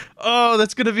here. Oh,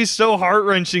 that's going to be so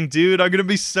heart-wrenching, dude. I'm going to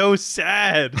be so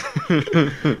sad.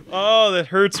 Oh, that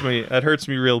hurts me. That hurts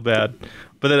me real bad.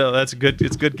 But that's good.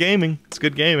 It's good gaming. It's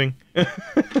good gaming.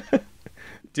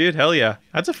 Dude, hell yeah.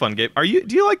 That's a fun game.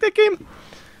 Do you like that game?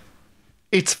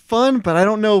 It's fun, but I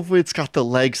don't know if it's got the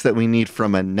legs that we need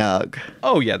from a nug.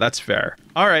 Oh, yeah, that's fair.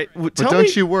 All right. But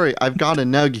don't you worry. I've got a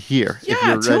nug here if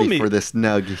you're ready for this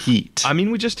nug heat. I mean,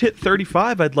 we just hit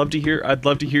 35. I'd love to hear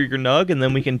your nug, and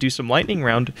then we can do some lightning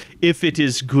round if it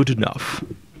is good enough.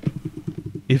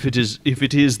 If it is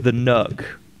the nug.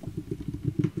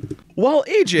 While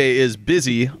AJ is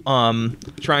busy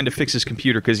trying to fix his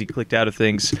computer because he clicked out of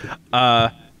things,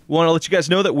 want to let you guys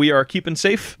know that we are keeping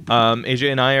safe.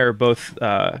 AJ and I are both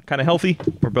kind of healthy.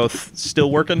 We're both still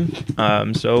working.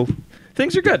 So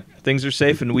things are good. Things are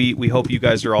safe, and we hope you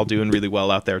guys are all doing really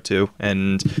well out there too,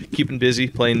 and keeping busy,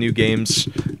 playing new games,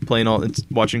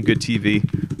 watching good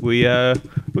TV. We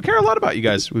care a lot about you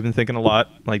guys. We've been thinking a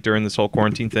lot, like during this whole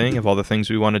quarantine thing, of all the things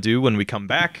we want to do when we come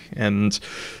back, and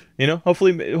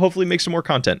hopefully make some more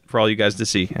content for all you guys to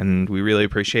see. And we really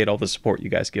appreciate all the support you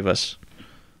guys give us.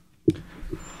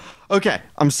 Okay,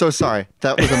 I'm so sorry.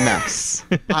 That was a mess.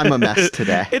 I'm a mess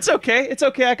today. It's okay. It's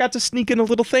okay. I got to sneak in a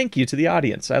little thank you to the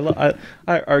audience.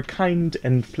 Our kind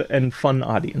and fun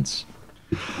audience.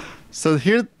 So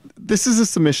this is a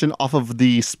submission off of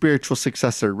the Spiritual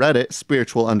Successor Reddit,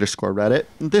 spiritual_Reddit.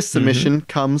 This submission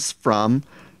comes from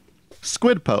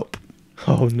Squid Pope.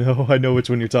 Oh no, I know which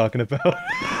one you're talking about.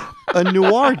 A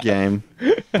noir game,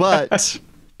 but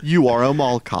you are a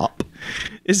mall cop.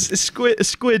 Is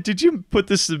Squid, did you put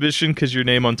this submission because your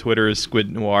name on Twitter is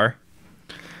Squid Noir?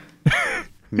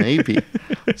 Maybe.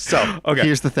 So,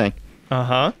 here's the thing.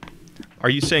 Are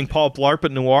you saying Paul Blart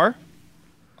but noir?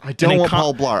 I don't want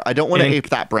Paul Blart. I don't want to ape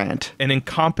that brand. An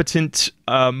incompetent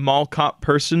mall cop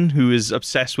person who is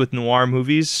obsessed with noir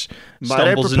movies stumbles into its own...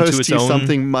 Might I propose to you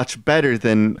something much better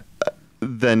than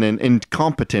an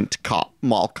incompetent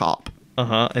mall cop?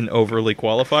 An overly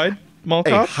qualified mall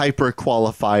cop? A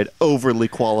hyper-qualified, overly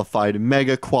qualified,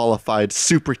 mega-qualified,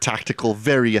 super tactical,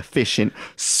 very efficient,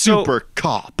 super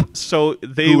cop. So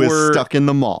they who is stuck in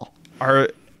the mall.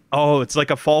 It's like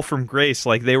a fall from grace.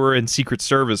 Like they were in Secret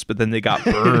Service, but then they got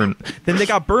burned.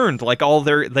 Like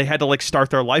they had to like start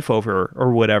their life over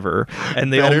or whatever.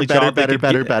 And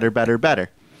better.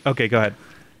 Okay, go ahead.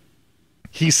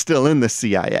 He's still in the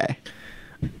CIA.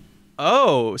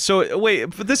 Oh, so wait,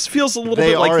 but this feels a little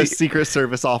bit like... They are a Secret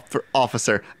Service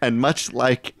officer, and much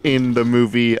like in the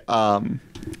movie,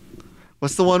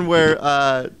 what's the one where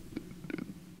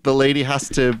the lady has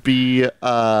to be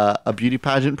a beauty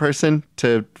pageant person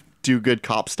to do good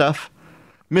cop stuff?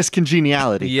 Miss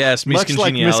Congeniality. Yes, Miss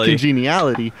Congeniality. Much like Miss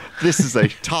Congeniality, this is a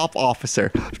top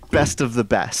officer, best of the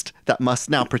best, that must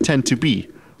now pretend to be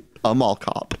a mall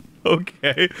cop.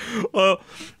 Okay. Well,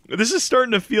 this is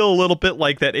starting to feel a little bit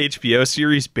like that HBO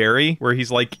series Barry, where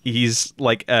he's like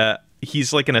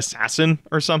an assassin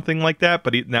or something like that,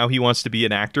 but now he wants to be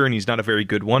an actor and he's not a very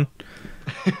good one.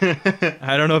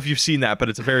 I don't know if you've seen that, but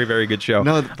it's a very, very good show.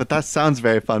 No, but that sounds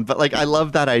very fun. But like, I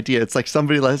love that idea. It's like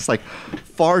somebody that's like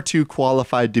far too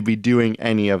qualified to be doing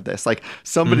any of this. Like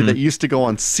somebody that used to go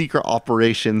on secret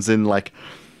operations in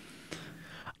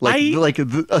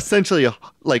essentially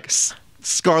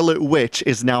Scarlet Witch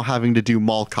is now having to do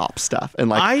mall cop stuff. And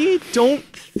like, I don't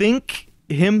think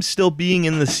him still being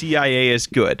in the CIA is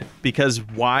good, because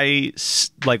why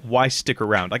stick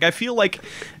around? Like, I feel like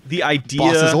the idea...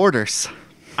 Boss's orders.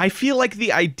 I feel like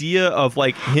the idea of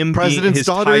like him President's being...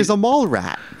 daughter is a mall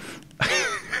rat.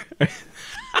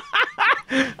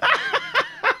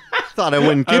 Thought I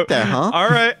wouldn't get there, huh? All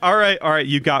right.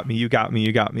 You got me.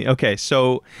 Okay,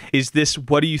 so is this?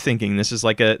 What are you thinking? This is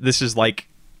like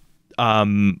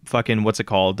fucking what's it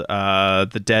called?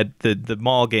 The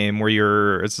mall game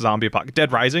where it's a zombie apocalypse.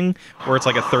 Dead Rising, where it's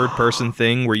like a third person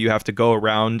thing where you have to go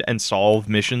around and solve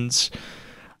missions.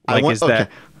 Like,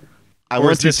 I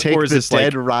want to take the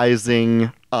Dead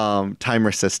Rising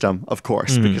timer system, of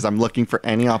course, because I'm looking for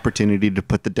any opportunity to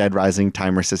put the Dead Rising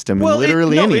timer system in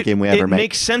literally any game we ever make. It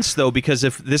makes sense though, because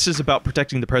if this is about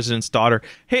protecting the president's daughter,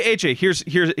 hey AJ,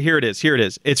 here it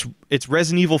is. It's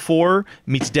Resident Evil 4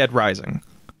 meets Dead Rising.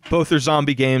 Both are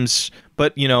zombie games,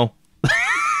 but you know,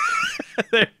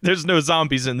 there's no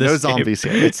zombies in this game. No zombies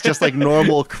here. It's just like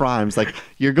normal crimes. Like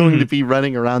you're going to be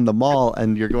running around the mall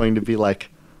and you're going to be like,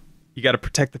 you got to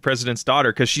protect the president's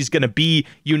daughter because she's going to be,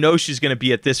 she's going to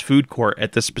be at this food court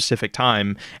at this specific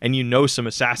time, and some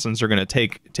assassins are going to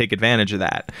take advantage of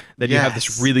that. Then you have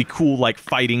this really cool like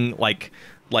fighting like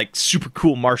super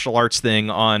cool martial arts thing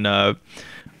on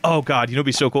oh god, it'd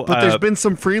be so cool. But there's been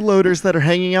some freeloaders that are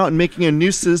hanging out and making a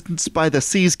nuisance by the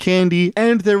SUCC candy,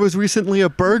 and there was recently a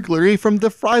burglary from the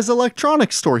Fry's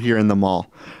electronics store here in the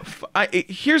mall.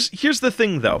 Here's the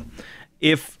thing though.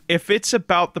 If it's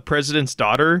about the president's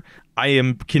daughter,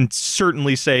 can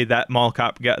certainly say that mall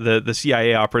cop, the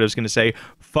CIA operative, is going to say,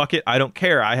 "Fuck it, I don't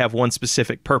care. I have one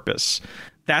specific purpose."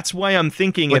 That's why I'm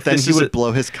thinking but then he would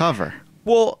blow his cover.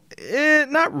 Well,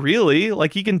 not really.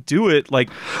 Like he can do it. Like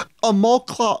a mall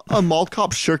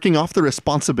cop shirking off the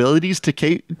responsibilities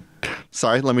to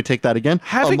Sorry, let me take that again.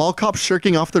 A mall cop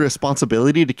shirking off the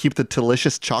responsibility to keep the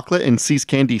delicious chocolate and SUCC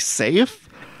candy safe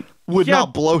would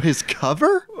not blow his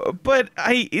cover? But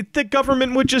the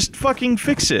government would just fucking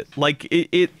fix it. Like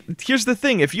here's the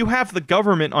thing: if you have the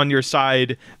government on your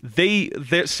side,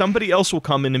 somebody else will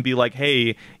come in and be like,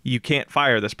 "Hey, you can't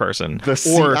fire this person." The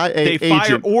CIA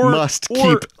agent must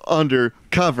keep under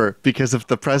cover, because if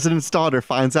the president's daughter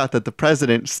finds out that the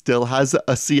president still has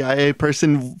a CIA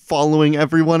person following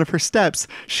every one of her steps,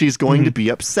 she's going to be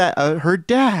upset at her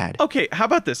dad. Okay, how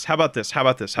about this?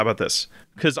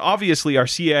 Because obviously our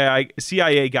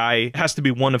CIA guy has to be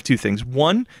one of two things.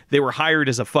 One, they were hired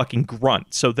as a fucking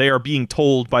grunt, so they are being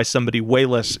told by somebody way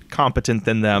less competent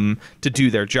than them to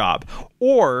do their job.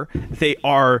 Or they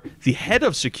are the head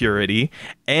of security,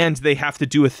 and they have to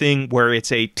do a thing where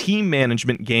it's a team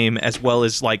management game as well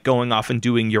as like going off and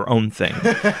doing your own thing.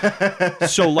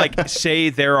 So like say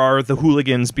there are the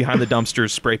hooligans behind the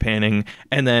dumpsters spray painting,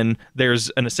 and then there's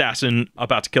an assassin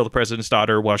about to kill the president's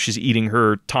daughter while she's eating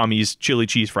her Tommy's chili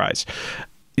cheese fries.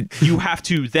 You have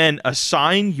to then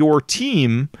assign your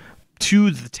team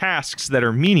to the tasks that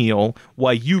are menial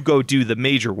while you go do the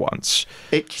major ones.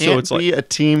 It can't be a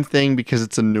team thing because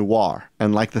it's a noir.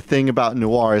 And like the thing about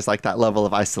noir is like that level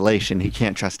of isolation. He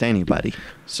can't trust anybody.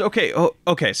 So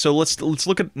okay. So let's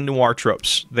look at noir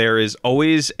tropes. There is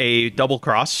always a double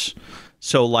cross.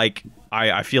 So like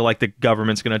I feel like the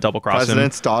government's going to double cross him.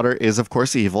 President's daughter is of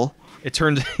course evil. It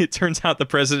turns out the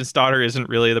president's daughter isn't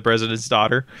really the president's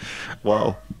daughter.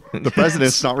 Whoa. The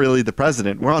president's not really the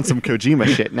president. We're on some Kojima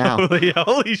shit now.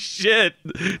 Holy shit.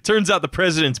 Turns out the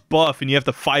president's buff and you have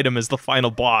to fight him as the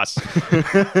final boss.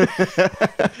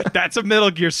 That's a Metal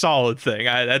Gear Solid thing.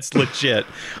 That's legit.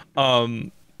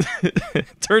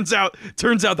 Turns out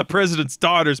the president's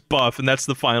daughter's buff and that's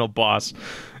the final boss.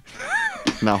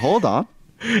 Now hold on.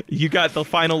 You got the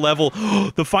final level.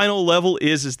 The final level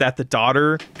is that the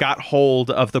daughter got hold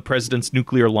of the president's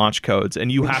nuclear launch codes,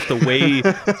 and you have to weigh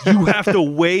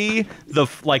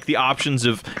the options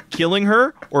of killing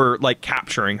her or like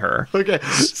capturing her. Okay,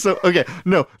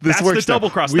 no, this that's works. The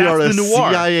double cross. We that's are the a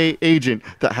noir. CIA agent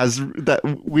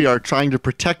that we are trying to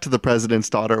protect the president's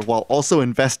daughter while also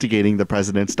investigating the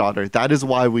president's daughter. That is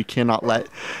why we cannot let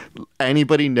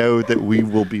anybody know that we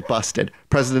will be busted.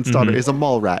 President's daughter is a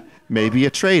mall rat. Maybe a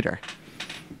traitor.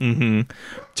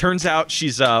 Turns out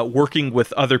she's working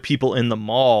with other people in the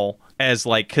mall as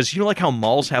like, because like how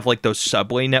malls have like those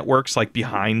subway networks like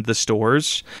behind the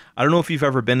stores. I don't know if you've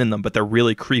ever been in them, but they're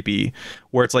really creepy,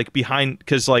 where it's like behind,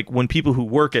 because like when people who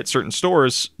work at certain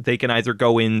stores, they can either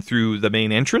go in through the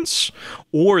main entrance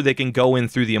or they can go in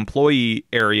through the employee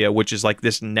area, which is like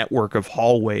this network of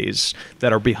hallways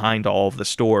that are behind all of the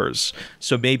stores.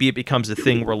 So maybe it becomes a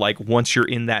thing where like once you're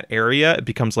in that area, it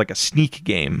becomes like a sneak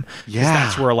game. Yeah.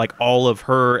 That's where like all of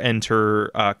her and her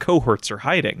cohorts are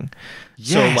hiding.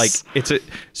 Yes.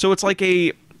 So like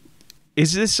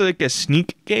is this like a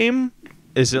sneak game?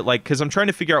 Is it like, because I'm trying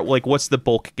to figure out like what's the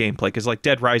bulk gameplay, because like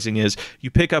Dead Rising is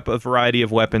you pick up a variety of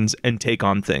weapons and take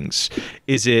on things.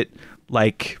 Is it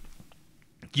like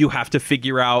you have to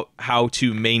figure out how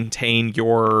to maintain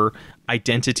your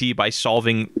identity by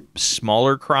solving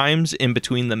smaller crimes in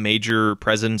between the major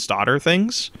president's daughter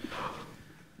things.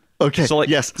 Okay. So, like,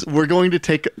 yes, we're going to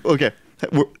take. Okay,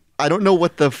 I don't know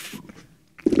what the.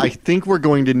 I think we're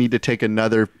going to need to take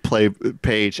another play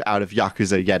page out of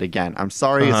Yakuza yet again. I'm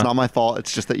sorry, it's not my fault.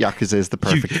 It's just that Yakuza is the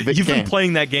perfect game. You've been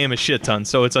playing that game a shit ton,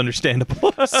 so it's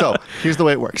understandable. So here's the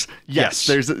way it works. Yes.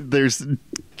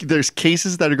 There's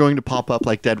cases that are going to pop up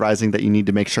like Dead Rising that you need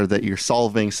to make sure that you're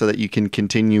solving so that you can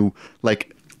continue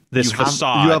like. This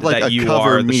facade you have like that a you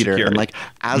cover are meter, security. and like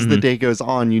as the day goes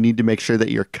on, you need to make sure that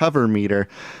your cover meter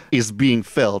is being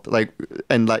filled, like,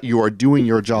 and that you are doing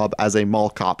your job as a mall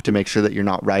cop to make sure that you're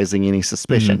not raising any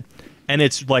suspicion. And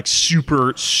it's like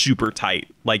super, super tight.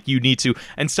 Like you need to,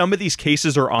 and some of these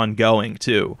cases are ongoing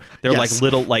too. They're like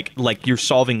little, like you're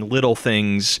solving little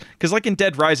things. Because like in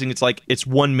Dead Rising, it's like it's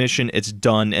one mission, it's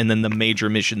done, and then the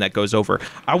major mission that goes over.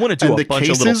 I want to do a bunch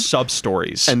of little sub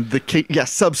stories. And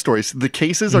sub stories. The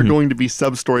cases are going to be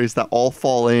sub stories that all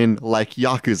fall in like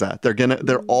Yakuza.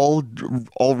 They're all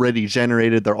already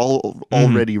generated. They're all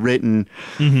already written.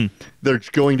 They're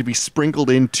going to be sprinkled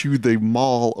into the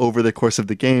mall over the course of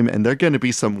the game, and they're going to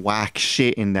be some whack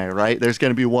shit in there, right? There's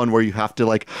going to be one where you have to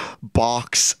like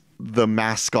box the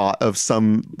mascot of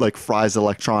some like Fry's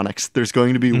Electronics. There's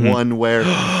going to be one where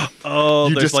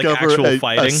you discover like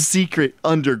a secret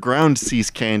underground seas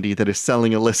candy that is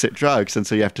selling illicit drugs, and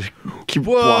so you have to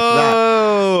block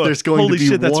that. There's going to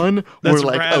be one where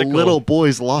like radical. A little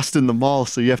boy's lost in the mall,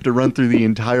 so you have to run through the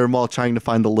entire mall trying to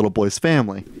find the little boy's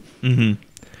family.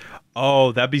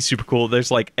 Oh, that'd be super cool.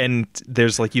 There's like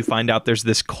you find out there's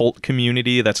this cult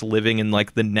community that's living in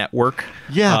like the network.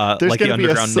 Yeah, there's like the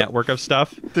underground network of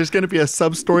stuff. There's going to be a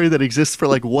sub story that exists for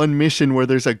like one mission where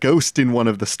there's a ghost in one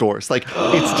of the stores. Like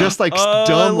it's just like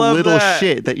dumb little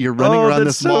shit that you're running around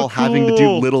this mall having to do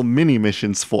little mini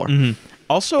missions for.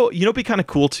 Also, you know, it'd be kind of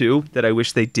cool too that I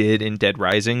wish they did in Dead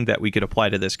Rising that we could apply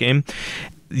to this game.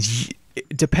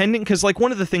 Depending, because like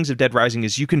one of the things of Dead Rising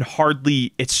is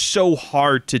it's so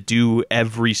hard to do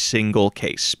every single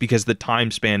case because the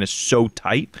time span is so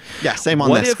tight. Yeah, same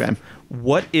on this game.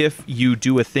 What if you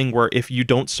do a thing where if you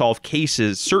don't solve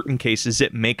certain cases,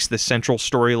 it makes the central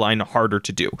storyline harder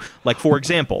to do? Like, for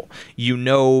example, you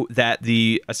know that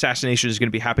the assassination is going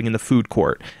to be happening in the food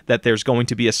court, that there's going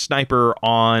to be a sniper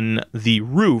on the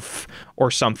roof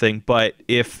or something, but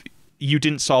if you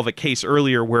didn't solve a case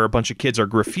earlier where a bunch of kids are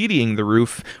graffitiing the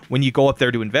roof, when you go up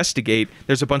there to investigate,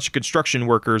 there's a bunch of construction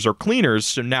workers or cleaners,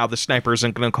 so now the sniper is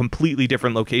in a completely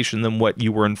different location than what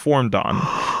you were informed on.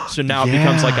 So now it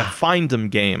becomes like a find them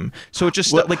game. So it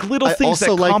just like little things that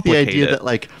complicate like the idea that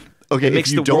like, okay, it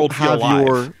makes the world feel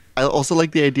alive. I also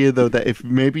like the idea, though, that if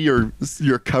maybe your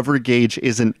cover gauge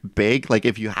isn't big, like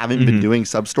if you haven't been doing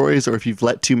sub-stories or if you've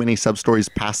let too many sub-stories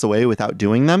pass away without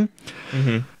doing them,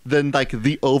 then like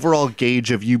the overall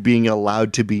gauge of you being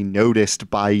allowed to be noticed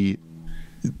by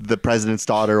the president's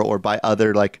daughter or by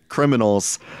other like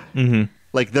criminals,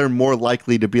 like they're more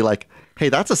likely to be like, hey,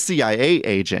 that's a CIA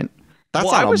agent. That's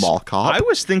not a mall cop. I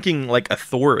was thinking like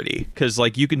authority, because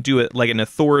like you can do it like an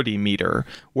authority meter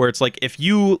where it's like if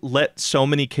you let so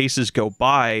many cases go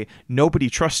by, nobody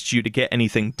trusts you to get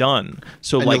anything done.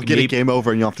 So and like you'll get a game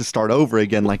over and you'll have to start over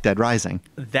again like Dead Rising.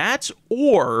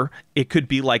 Or it could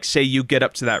be like, say you get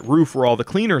up to that roof where all the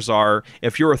cleaners are.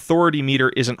 If your authority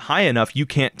meter isn't high enough, you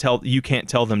can't tell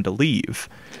them to leave.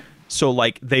 So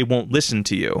like they won't listen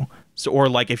to you. So, or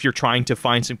like if you're trying to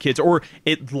find some kids, or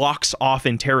it locks off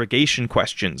interrogation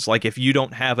questions. Like if you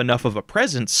don't have enough of a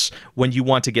presence when you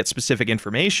want to get specific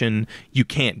information, you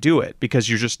can't do it because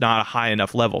you're just not a high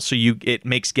enough level. So it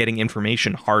makes getting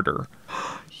information harder.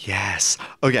 Yes.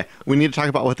 Okay. We need to talk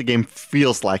about what the game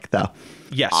feels like, though.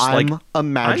 Yes. I'm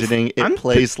imagining it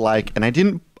plays like, and I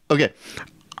didn't. Okay.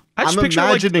 I'm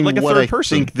imagining like what I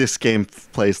think this game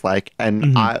plays like,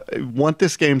 and I want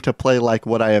this game to play like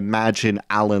what I imagine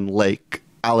Alan Wake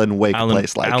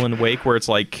plays like. Alan Wake, where it's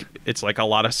like a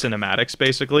lot of cinematics,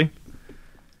 basically.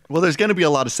 Well, there's going to be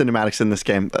a lot of cinematics in this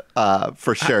game,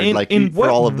 for sure. For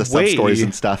all of the sub stories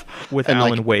and stuff. With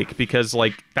Alan Wake, because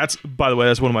that's, by the way,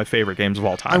 that's one of my favorite games of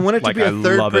all time. I want it to be a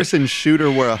third-person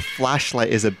shooter where a flashlight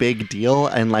is a big deal,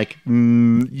 and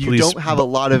you don't have a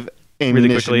lot of ammunition.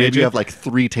 Really quickly, maybe you have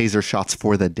 3 taser shots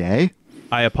for the day.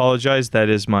 I apologize. That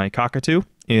is my cockatoo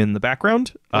in the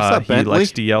background. What's up, Bentley? He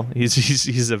likes to yell.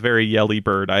 He's a very yelly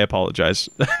bird. I apologize.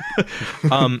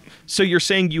 So you're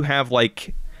saying you have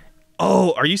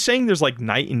are you saying there's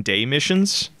night and day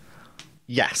missions?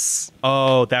 Yes.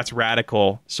 Oh, that's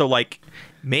radical. So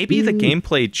maybe the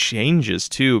gameplay changes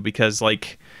too, because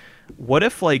what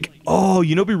if it'd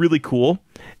be really cool.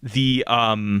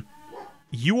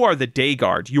 you are the day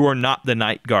guard. You are not the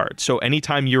night guard. So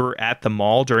anytime you're at the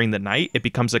mall during the night, it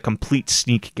becomes a complete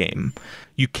sneak game.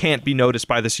 You can't be noticed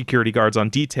by the security guards on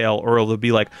detail, or they'll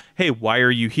be like, hey, why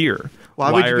are you here?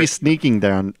 Why would you be sneaking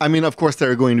down? I mean, of course, there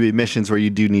are going to be missions where you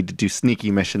do need to do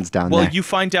sneaky missions down there. Well, you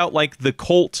find out like the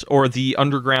cult or the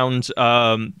underground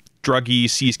druggie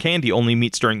sees candy only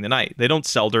meets during the night. They don't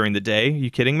sell during the day. Are you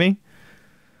kidding me?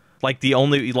 Like the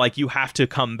only, like you have to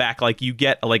come back, like you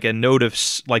get like a note of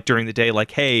like during the day, like,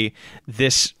 hey,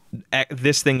 this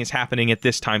thing is happening at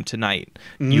this time tonight.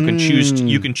 You can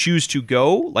choose to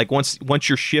go like once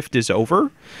your shift is over,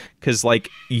 because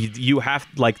like you have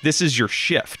like this is your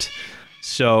shift.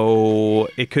 So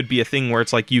it could be a thing where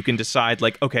it's like you can decide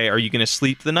like, okay, are you going to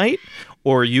sleep the night,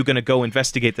 or are you going to go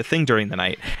investigate the thing during the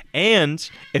night? And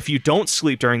if you don't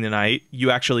sleep during the night, you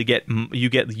actually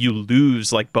you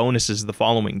lose like bonuses the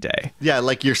following day. Yeah,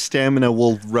 like your stamina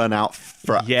will run out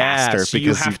faster so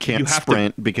because you can't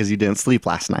sprint because you didn't sleep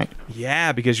last night.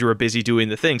 Yeah, because you were busy doing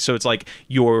the thing. So it's like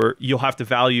you'll have to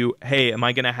value, hey, am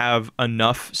I going to have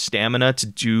enough stamina to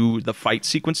do the fight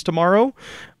sequence tomorrow?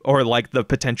 Or like the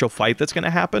potential fight that's going to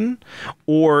happen,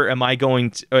 or am I going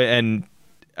to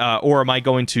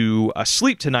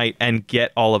sleep tonight and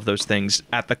get all of those things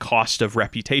at the cost of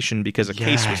reputation because a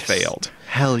case was failed?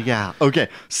 Hell yeah. Okay,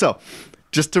 so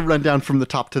just to run down from the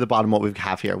top to the bottom what we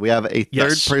have here. We have a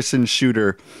third-person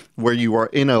shooter where you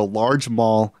are in a large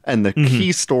mall, and the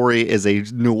key story is a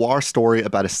noir story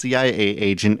about a CIA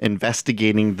agent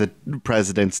investigating the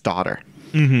president's daughter.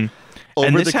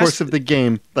 Over the course of the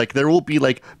game, like there will be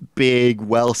like big,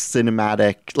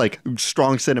 cinematic, like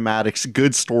strong cinematics,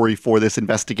 good story for this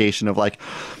investigation of like,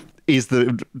 is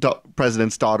the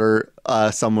president's daughter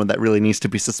someone that really needs to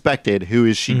be suspected? Who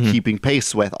is she keeping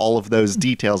pace with? All of those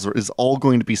details is all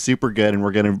going to be super good, and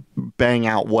we're going to bang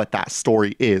out what that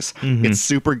story is. It's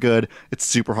super good, it's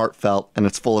super heartfelt, and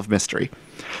it's full of mystery.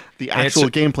 The actual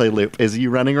gameplay loop is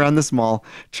you running around this mall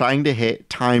trying to hit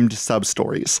timed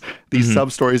sub-stories. These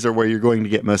sub-stories are where you're going to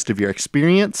get most of your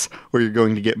experience, where you're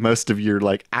going to get most of your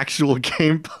like actual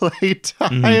gameplay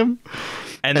time.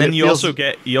 And then you also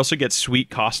get sweet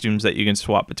costumes that you can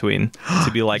swap between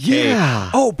to be like, hey,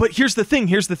 oh, but here's the thing.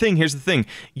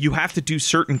 You have to do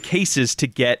certain cases to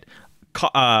get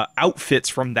outfits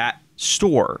from that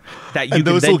store that you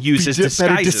can then use as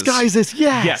disguises.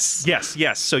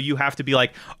 Yes. So you have to be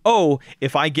like, oh,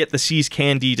 if I get the Seas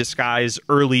Candy disguise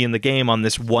early in the game on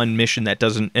this one mission that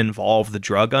doesn't involve the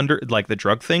drug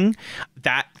thing,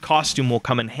 that costume will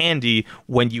come in handy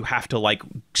when you have to like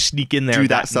sneak in there. Do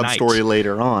that sub story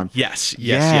later on. Yes.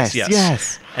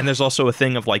 And there's also a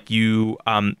thing of like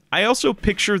I also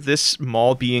picture this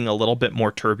mall being a little bit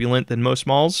more turbulent than most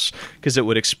malls, because it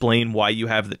would explain why you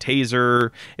have the taser.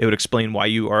 It would explain why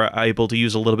you are able to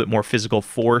use a little bit more physical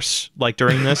force like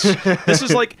during this. This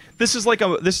is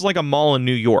like a mall in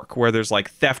New York where there's like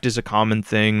theft is a common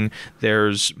thing.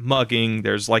 There's mugging.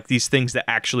 There's like these things that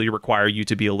actually require you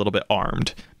to be a little bit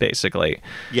armed, basically.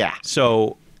 Yeah.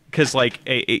 So because like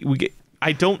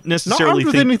I don't necessarily not armed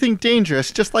with anything dangerous,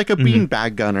 just like a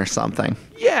beanbag gun or something.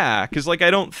 Yeah, because like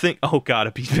I don't think, oh god,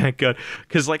 a beanbag gun,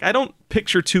 because like I don't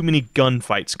picture too many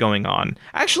gunfights going on.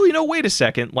 Actually, no, wait a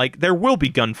second, like there will be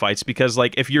gunfights, because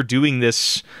like if you're doing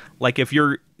this, like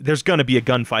there's gonna be a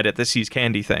gunfight at the Seas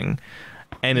Candy thing,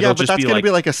 and it'll just be gonna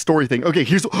be like a story thing. Okay,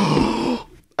 here's.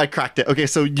 I cracked it. Okay,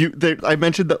 so I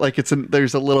mentioned that like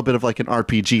there's a little bit of like an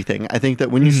RPG thing. I think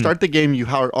that when you start the game, you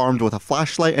are armed with a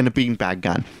flashlight and a beanbag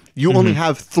gun. You only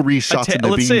have 3 shots in the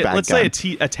beanbag gun. Let's say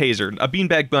a taser. A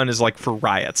beanbag gun is like for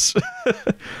riots.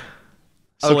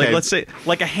 So like, let's say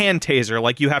like a hand taser,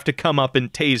 like you have to come up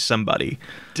and tase somebody.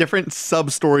 Different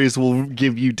sub-stories will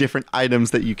give you different items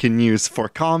that you can use for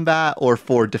combat or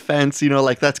for defense. You know,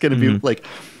 like that's going to be like,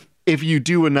 if you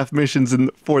do enough missions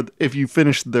if you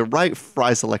finish the right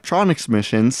Fry's Electronics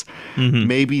missions,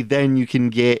 maybe then you can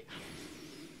get,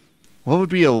 what would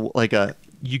be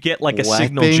you get like a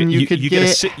signal you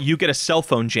get a cell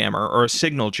phone jammer or a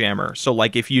signal jammer. So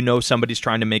like if you know somebody's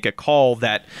trying to make a call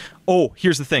that, oh,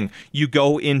 here's the thing. You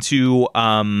go into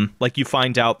like you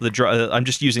find out I'm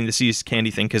just using the Seas Candy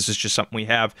thing because it's just something we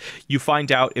have. You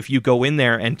find out if you go in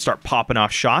there and start popping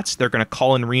off shots, they're going to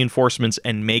call in reinforcements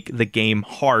and make the game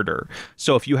harder.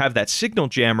 So if you have that signal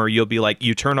jammer, you'll be like,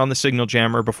 you turn on the signal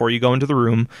jammer before you go into the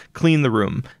room, clean the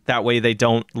room. That way they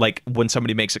don't, like when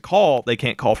somebody makes a call, they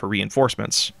can't call for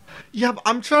reinforcements. Yeah, but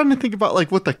I'm trying to think about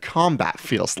like what the combat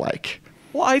feels like.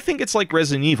 Well, I think it's like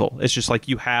Resident Evil. It's just like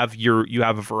you have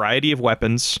a variety of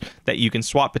weapons that you can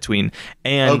swap between.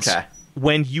 And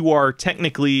when you are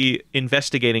technically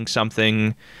investigating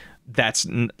something that's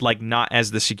like not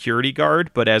as the security guard,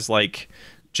 but as like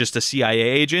just a CIA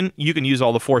agent, you can use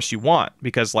all the force you want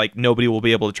because like nobody will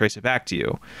be able to trace it back to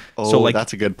you. Oh, so, like,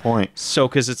 that's a good point. So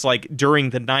because it's like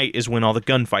during the night is when all the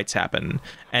gunfights happen,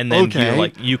 and then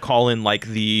you call in like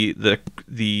the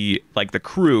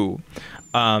crew.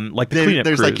 Like the cleanup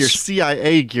there's crews. Like your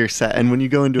CIA gear set, and when you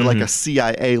go into like a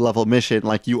CIA level mission,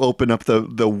 like you open up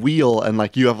the wheel and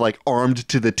like you have like armed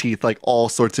to the teeth like all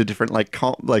sorts of different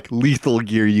like lethal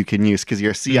gear you can use because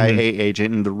you're a CIA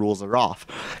agent and the rules are off.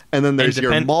 And then there's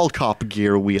your mall cop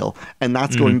gear wheel, and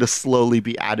that's going to slowly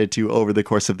be added to over the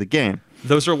course of the game.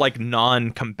 Those are like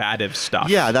non-combative stuff.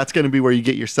 Yeah, that's going to be where you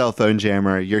get your cell phone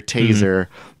jammer, your taser,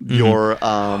 your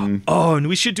Oh, and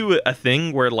we should do a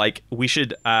thing where like we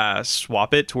should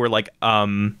swap it to where like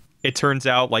it turns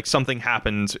out like something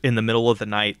happened in the middle of the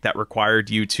night that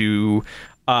required you to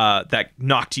that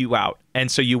knocked you out. And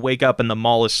so you wake up and the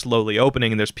mall is slowly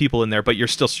opening and there's people in there, but you're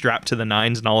still strapped to the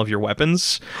nines and all of your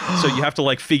weapons. So you have to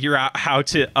like figure out how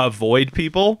to avoid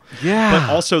people. Yeah.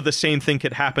 But also the same thing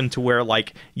could happen to where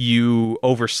like you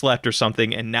overslept or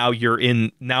something and now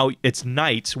it's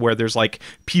night where there's like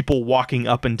people walking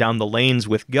up and down the lanes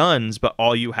with guns, but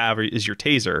all you have is your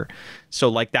taser. So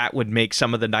like that would make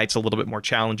some of the nights a little bit more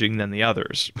challenging than the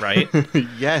others, right?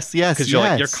 Yes. Because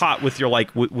you're caught with your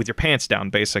like with your pants down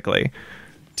basically.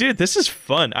 Dude, this is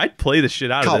fun. I'd play the shit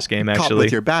out of this game, actually. Caught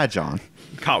with your badge on.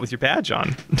 Caught with your badge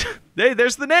on. Hey,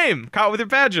 there's the name. Caught with your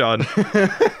badge on.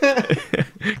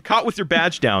 Caught with your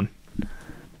badge down.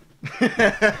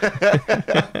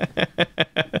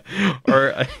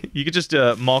 Or you could just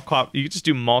mall cop. You could just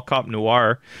do mall cop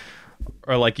noir,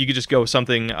 or like you could just go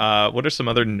something. What are some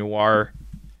other noir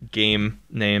game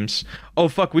names? Oh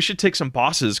fuck, we should take some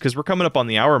bosses because we're coming up on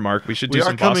the hour mark. We should do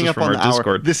some bosses from our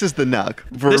Discord. This is the nug.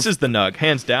 This is the nug,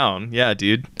 hands down. Yeah,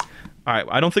 dude. All right,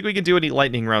 I don't think we can do any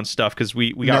lightning round stuff because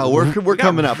we got. No, we're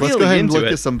coming up. Let's go ahead and look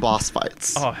at some boss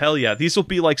fights. Oh hell yeah! These will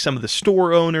be like some of the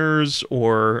store owners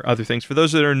or other things. For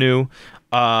those that are new,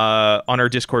 on our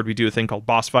Discord we do a thing called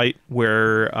Boss Fight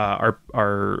where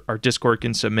our Discord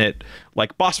can submit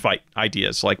like boss fight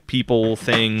ideas, like people,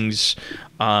 things.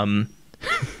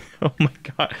 Oh my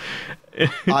god.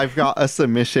 I've got a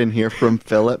submission here from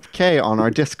Philip K on our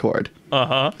Discord.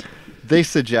 They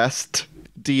suggest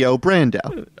Dio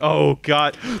Brando. Oh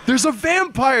god. There's a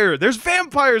vampire. There's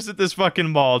vampires at this fucking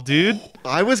mall, dude.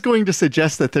 I was going to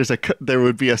suggest that there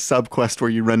would be a sub-quest where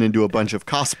you run into a bunch of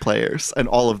cosplayers and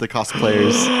all of the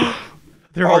cosplayers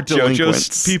they're all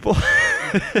JoJo's people.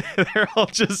 They're all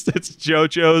just, it's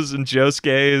JoJo's and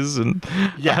Josuke's and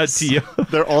Dio.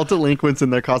 They're all delinquents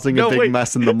and they're causing a big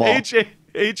mess in the mall.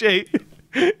 AJ,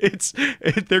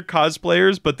 they're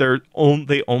cosplayers, but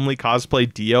they only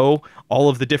cosplay Dio, all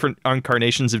of the different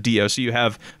incarnations of Dio. So you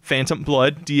have Phantom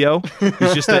Blood Dio,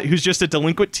 who's just a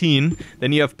delinquent teen.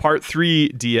 Then you have Part 3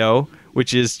 Dio,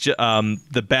 which is the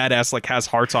badass, like has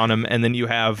hearts on him, and then you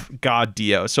have God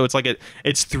Dio. So it's like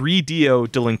it's 3 Dio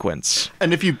delinquents.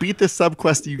 And if you beat this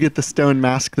subquest, you get the stone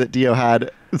mask that Dio had,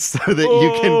 so that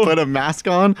you can put a mask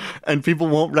on, and people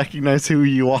won't recognize who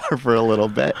you are for a little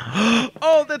bit.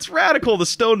 Oh, that's radical! The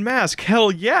stone mask,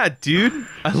 hell yeah, dude!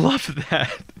 I love that.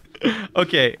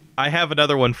 Okay, I have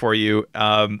another one for you.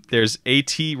 There's a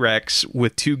T-Rex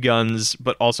with 2 guns,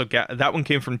 but also that one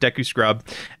came from Deku Scrub,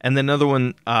 and then another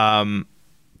one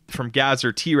from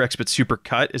Gazer, T-Rex but super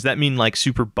cut. Does that mean like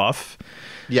super buff?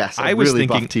 Yes, I was really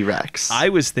thinking buff T-Rex. I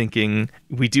was thinking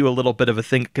we do a little bit of a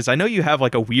thing because I know you have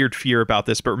like a weird fear about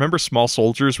this, but remember Small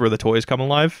Soldiers where the toys come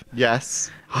alive? Yes.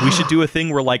 We should do a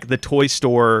thing where like the toy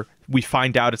store, we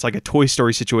find out it's like a Toy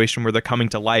Story situation where they're coming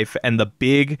to life, and the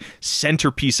big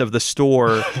centerpiece of the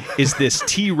store is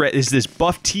this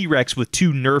buff T-Rex with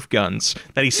 2 Nerf guns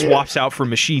that he swaps out for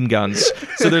machine guns.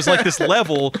 So there's like this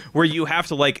level where you have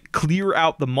to like clear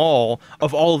out the mall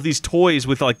of all of these toys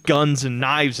with like guns and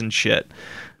knives and shit.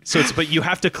 So but you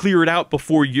have to clear it out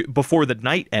before the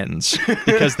night ends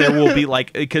because there will be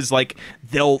because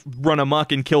they'll run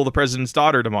amok and kill the president's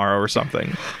daughter tomorrow or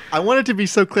something. I want it to be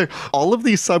so clear. All of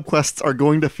these subquests are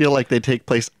going to feel like they take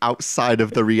place outside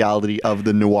of the reality of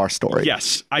the noir story.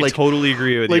 Yes, I totally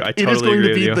agree with you. I totally it is going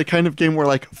to be the kind of game where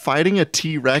like fighting a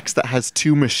T-Rex that has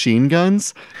 2 machine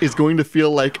guns is going to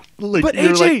feel like but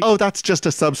you're AJ, like, oh, that's just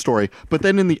a sub story. But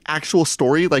then in the actual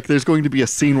story, like there's going to be a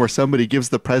scene where somebody gives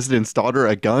the president's daughter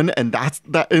a gun, and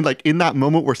and like in that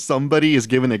moment where somebody is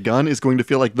given a gun is going to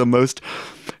feel like the most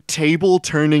table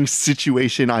turning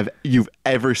situation you've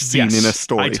ever seen in a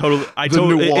story. The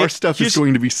noir stuff is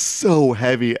going to be so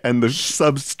heavy, and the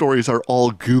sub stories are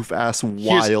all goof ass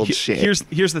wild shit.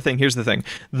 Here's the thing.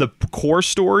 The core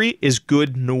story is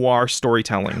good noir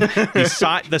storytelling.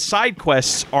 The side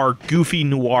quests are goofy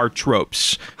noir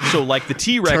tropes. So like the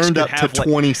T-Rex turned could up have to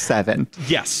 27.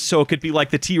 Yes, so it could be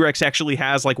like the T-Rex actually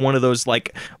has like one of those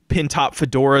like pin top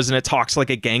fedoras and it talks like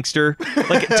a gangster.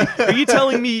 Like, are you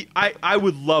telling me I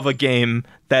would love a game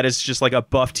that is just like a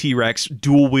buff T-Rex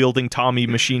dual wielding Tommy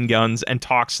machine guns and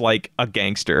talks like a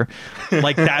gangster?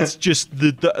 Like, that's just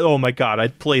the oh my god,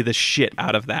 I'd play the shit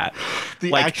out of that.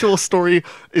 The actual story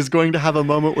is going to have a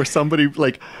moment where somebody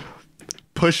like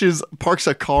parks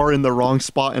a car in the wrong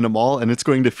spot in a mall, and it's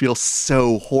going to feel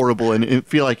so horrible and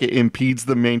feel like it impedes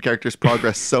the main character's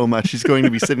progress so much. He's going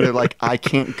to be sitting there like, I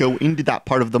can't go into that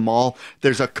part of the mall.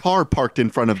 There's a car parked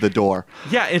in front of the door.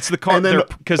 Yeah, it's the car, and then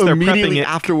because they're immediately prepping it.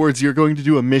 Afterwards, you're going to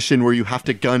do a mission where you have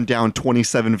to gun down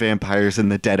 27 vampires in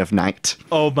the dead of night.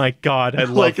 Oh my god, I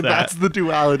love like, that. That's the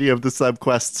duality of the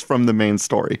subquests from the main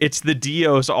story. It's the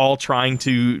Dios all trying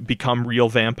to become real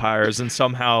vampires, and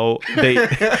somehow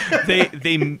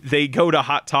they go to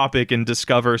Hot Topic and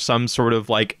discover some sort of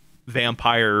like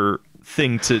vampire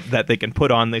thing that they can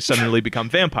put on. They suddenly become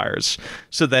vampires.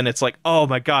 So then it's like, oh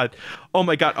my god.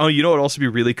 Oh, you know what would also be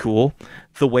really cool?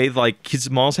 The way like his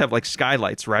malls have like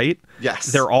skylights, right?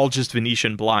 Yes. They're all just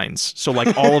Venetian blinds. So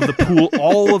like all of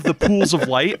the pools of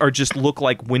light look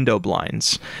like window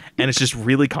blinds. And it's just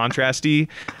really contrasty.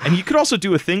 And you could also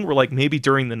do a thing where like maybe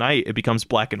during the night it becomes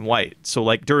black and white. So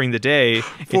like during the day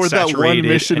for it's that one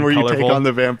mission where colorful. You take on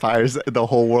the vampires, the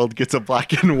whole world gets a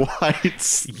black and white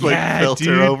filter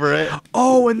dude. over it.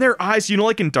 Oh, and their eyes, you know,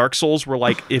 like in Dark Souls where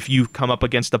like if you come up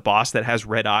against a boss that has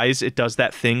red eyes, it does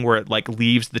that thing where it like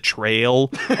leaves the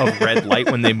trail of red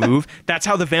light when they move. That's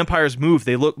how the vampires move.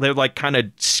 They're like kind of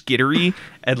skittery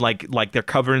and like they're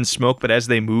covered in smoke, but as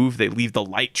they move, they leave the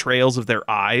light trails of their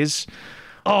eyes.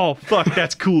 Oh fuck,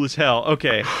 that's cool as hell.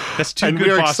 Okay, that's too and good.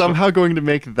 And we are somehow going to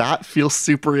make that feel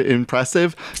super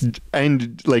impressive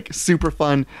and like super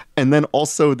fun. And then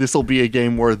also this will be a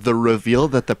game where the reveal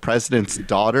that the president's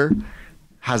daughter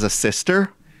has a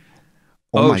sister.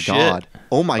 Oh my god.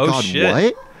 Oh my god. Shit.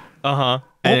 What? Uh-huh.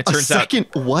 And it turns out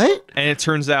what? And it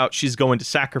turns out she's going to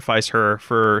sacrifice her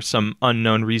for some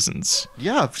unknown reasons.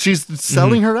 Yeah, she's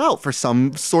selling her out for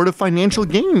some sort of financial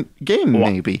gain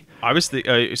maybe.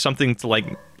 Obviously, something to like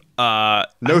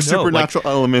no supernatural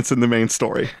elements in the main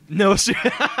story. No, it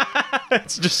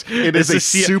is a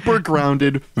super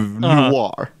grounded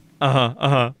noir.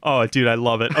 Oh, dude, I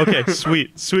love it. Okay,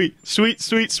 sweet.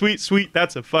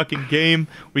 That's a fucking game.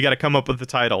 We got to come up with the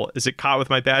title. Is it Caught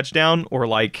with My Badge Down or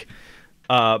like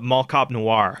Mall Cop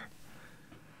Noir?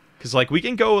 Because like we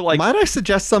can go like. Might I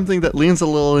suggest something that leans a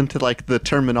little into like the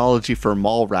terminology for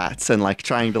mall rats and like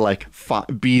trying to like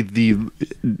be the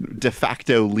de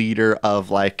facto leader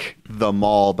of like the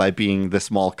mall by being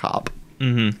this mall cop.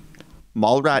 Mm-hmm.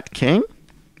 Mall Rat King.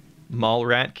 Mall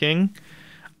Rat King.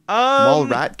 Mall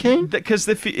Rat King? Because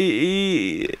I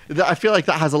feel like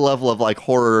that has a level of like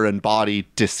horror and body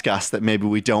disgust that maybe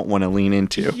we don't want to lean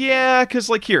into. Yeah, because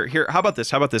like here, how about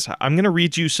this? I'm gonna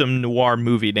read you some noir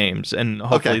movie names, and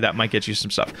hopefully that might get you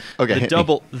some stuff. Okay.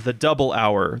 The Double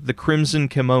Hour, The Crimson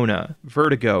Kimono,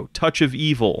 Vertigo, Touch of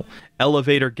Evil,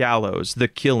 Elevator Gallows, The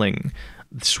Killing,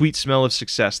 The Sweet Smell of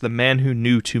Success, The Man Who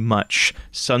Knew Too Much,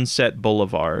 Sunset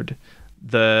Boulevard.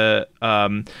 The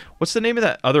what's the name of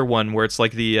that other one where it's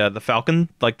like the Falcon,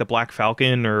 like the Black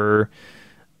Falcon, or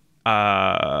fuck,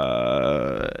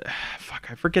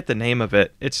 I forget the name of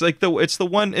it. It's like the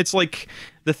one, it's like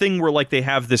the thing where like they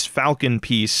have this Falcon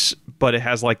piece, but it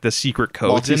has like the secret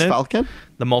codes Maltese in it. Falcon?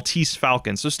 The Maltese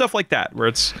Falcon. So stuff like that where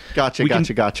it's gotcha.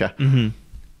 Mm-hmm.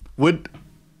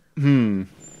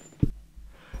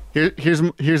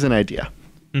 Here's an idea.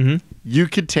 Mm-hmm. You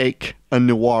could take a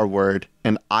noir word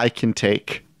and I can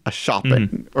take a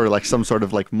shopping or like some sort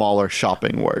of like mall or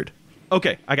shopping word.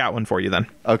 Okay, I got one for you then.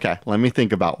 Okay, let me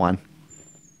think about one.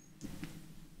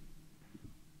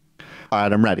 All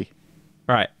right, I'm ready.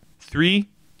 All right. 3,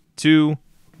 2,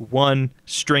 1.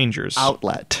 Strangers.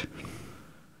 Outlet.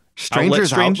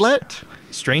 Strangers Outlet?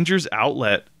 Strangers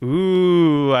Outlet.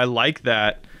 Ooh, I like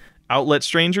that. Outlet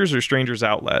Strangers or Strangers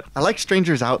Outlet? I like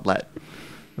Strangers Outlet.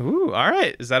 Ooh, all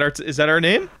right. Is that our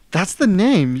name? That's the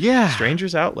name, yeah.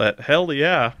 Strangers Outlet. Hell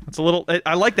yeah. It's a little.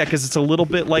 I like that because it's a little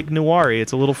bit like noir-y.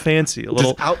 It's a little fancy.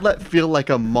 Does outlet feel like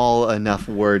a mall enough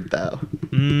word though?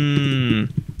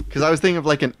 Because I was thinking of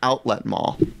like an outlet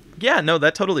mall. Yeah, no,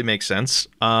 that totally makes sense.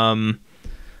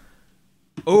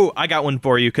 Oh, I got one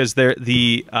for you because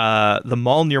the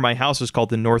mall near my house is called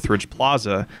the Northridge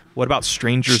Plaza. What about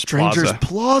Strangers Plaza? Strangers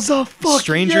Plaza? Fuck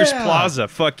Strangers yeah. Plaza.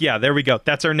 Fuck yeah. There we go.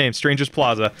 That's our name. Strangers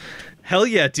Plaza. Hell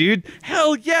yeah, dude.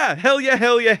 Hell yeah. Hell yeah.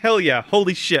 Hell yeah. Hell yeah.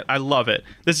 Holy shit. I love it.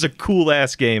 This is a cool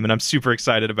ass game and I'm super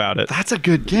excited about it. That's a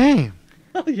good game.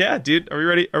 Hell yeah, dude. Are we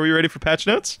ready? Are we ready for patch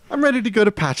notes? I'm ready to go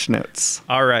to patch notes.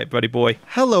 All right, buddy boy.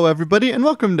 Hello, everybody, and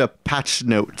welcome to Patch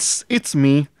Notes. It's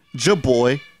me,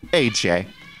 Jaboy, AJ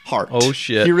Hart. Oh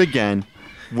shit! Here again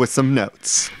with some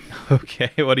notes.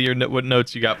 Okay, what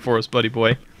notes you got for us, buddy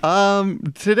boy?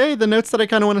 Today the notes that I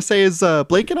kind of want to say is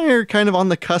Blake and I are kind of on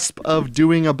the cusp of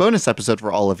doing a bonus episode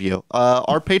for all of you.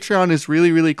 Our Patreon is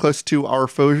really, really close to our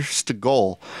first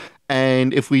goal.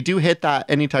 And if we do hit that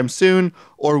anytime soon,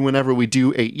 or whenever we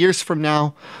do 8 years from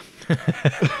now,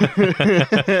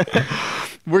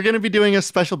 we're going to be doing a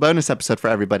special bonus episode for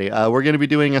everybody. We're going to be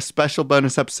doing a special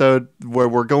bonus episode where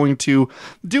we're going to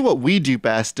do what we do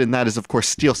best, and that is, of course,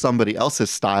 steal somebody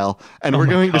else's style. And we're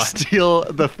going to steal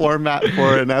the format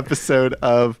for an episode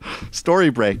of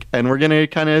Story Break. And we're going to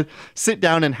kind of sit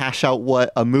down and hash out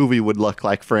what a movie would look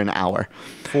like for an hour.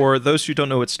 For those who don't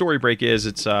know what Story Break is,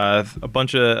 it's a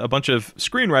bunch of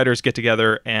screenwriters get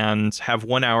together and have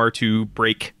 1 hour to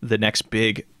break the next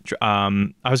big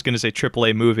I was going to say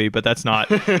AAA movie, but that's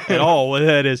not at all what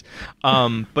that is.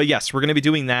 But yes, we're going to be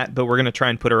doing that, but we're going to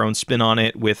try and put our own spin on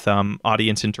it with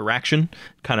audience interaction,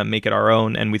 kind of make it our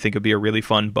own, and we think it'd be a really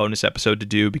fun bonus episode to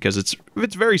do because it's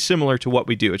very similar to what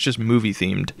we do. It's just movie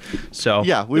themed. So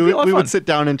yeah, we would sit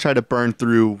down and try to burn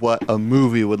through what a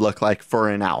movie would look like for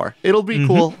an hour. It'll be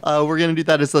cool. We're going to do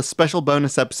that as a special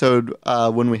bonus episode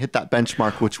when we hit that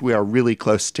benchmark, which we are really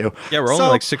close to. Yeah, we're only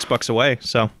like $6 away,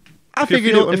 so I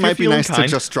figured it might be nice to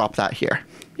just drop that here.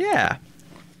 Yeah.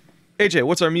 AJ,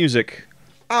 what's our music?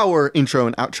 Our intro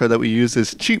and outro that we use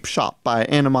is Cheap Shop by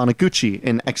Anamanaguchi,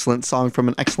 an excellent song from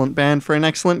an excellent band for an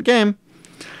excellent game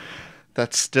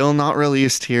that's still not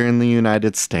released here in the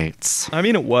United States. I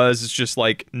mean, it was. It's just,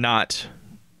 like, not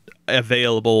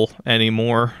available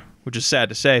anymore, which is sad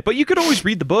to say. But you could always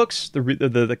read the books.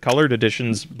 The colored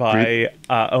editions by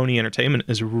Oni Entertainment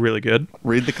is really good.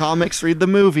 Read the comics, read the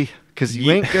movie, because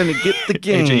you ain't going to get the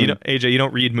game. AJ, you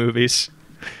don't read movies.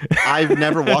 I've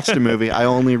never watched a movie. I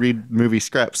only read movie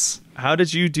scripts. How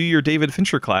did you do your David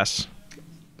Fincher class?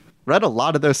 Read a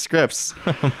lot of those scripts.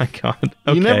 Oh my god.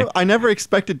 Okay. I never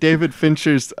expected David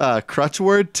Fincher's crutch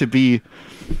word to be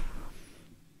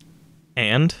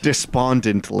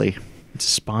despondently.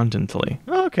 Despondently.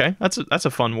 Oh, okay. That's a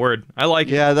fun word. I like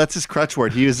it. Yeah, that's his crutch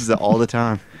word. He uses it all the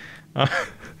time. All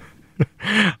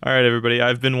right, everybody.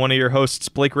 I've been one of your hosts,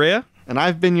 Blake Rhea. And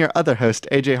I've been your other host,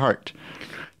 AJ Hart.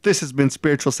 This has been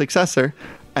Spiritual Successor,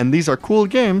 and these are cool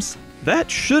games that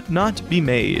should not be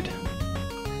made.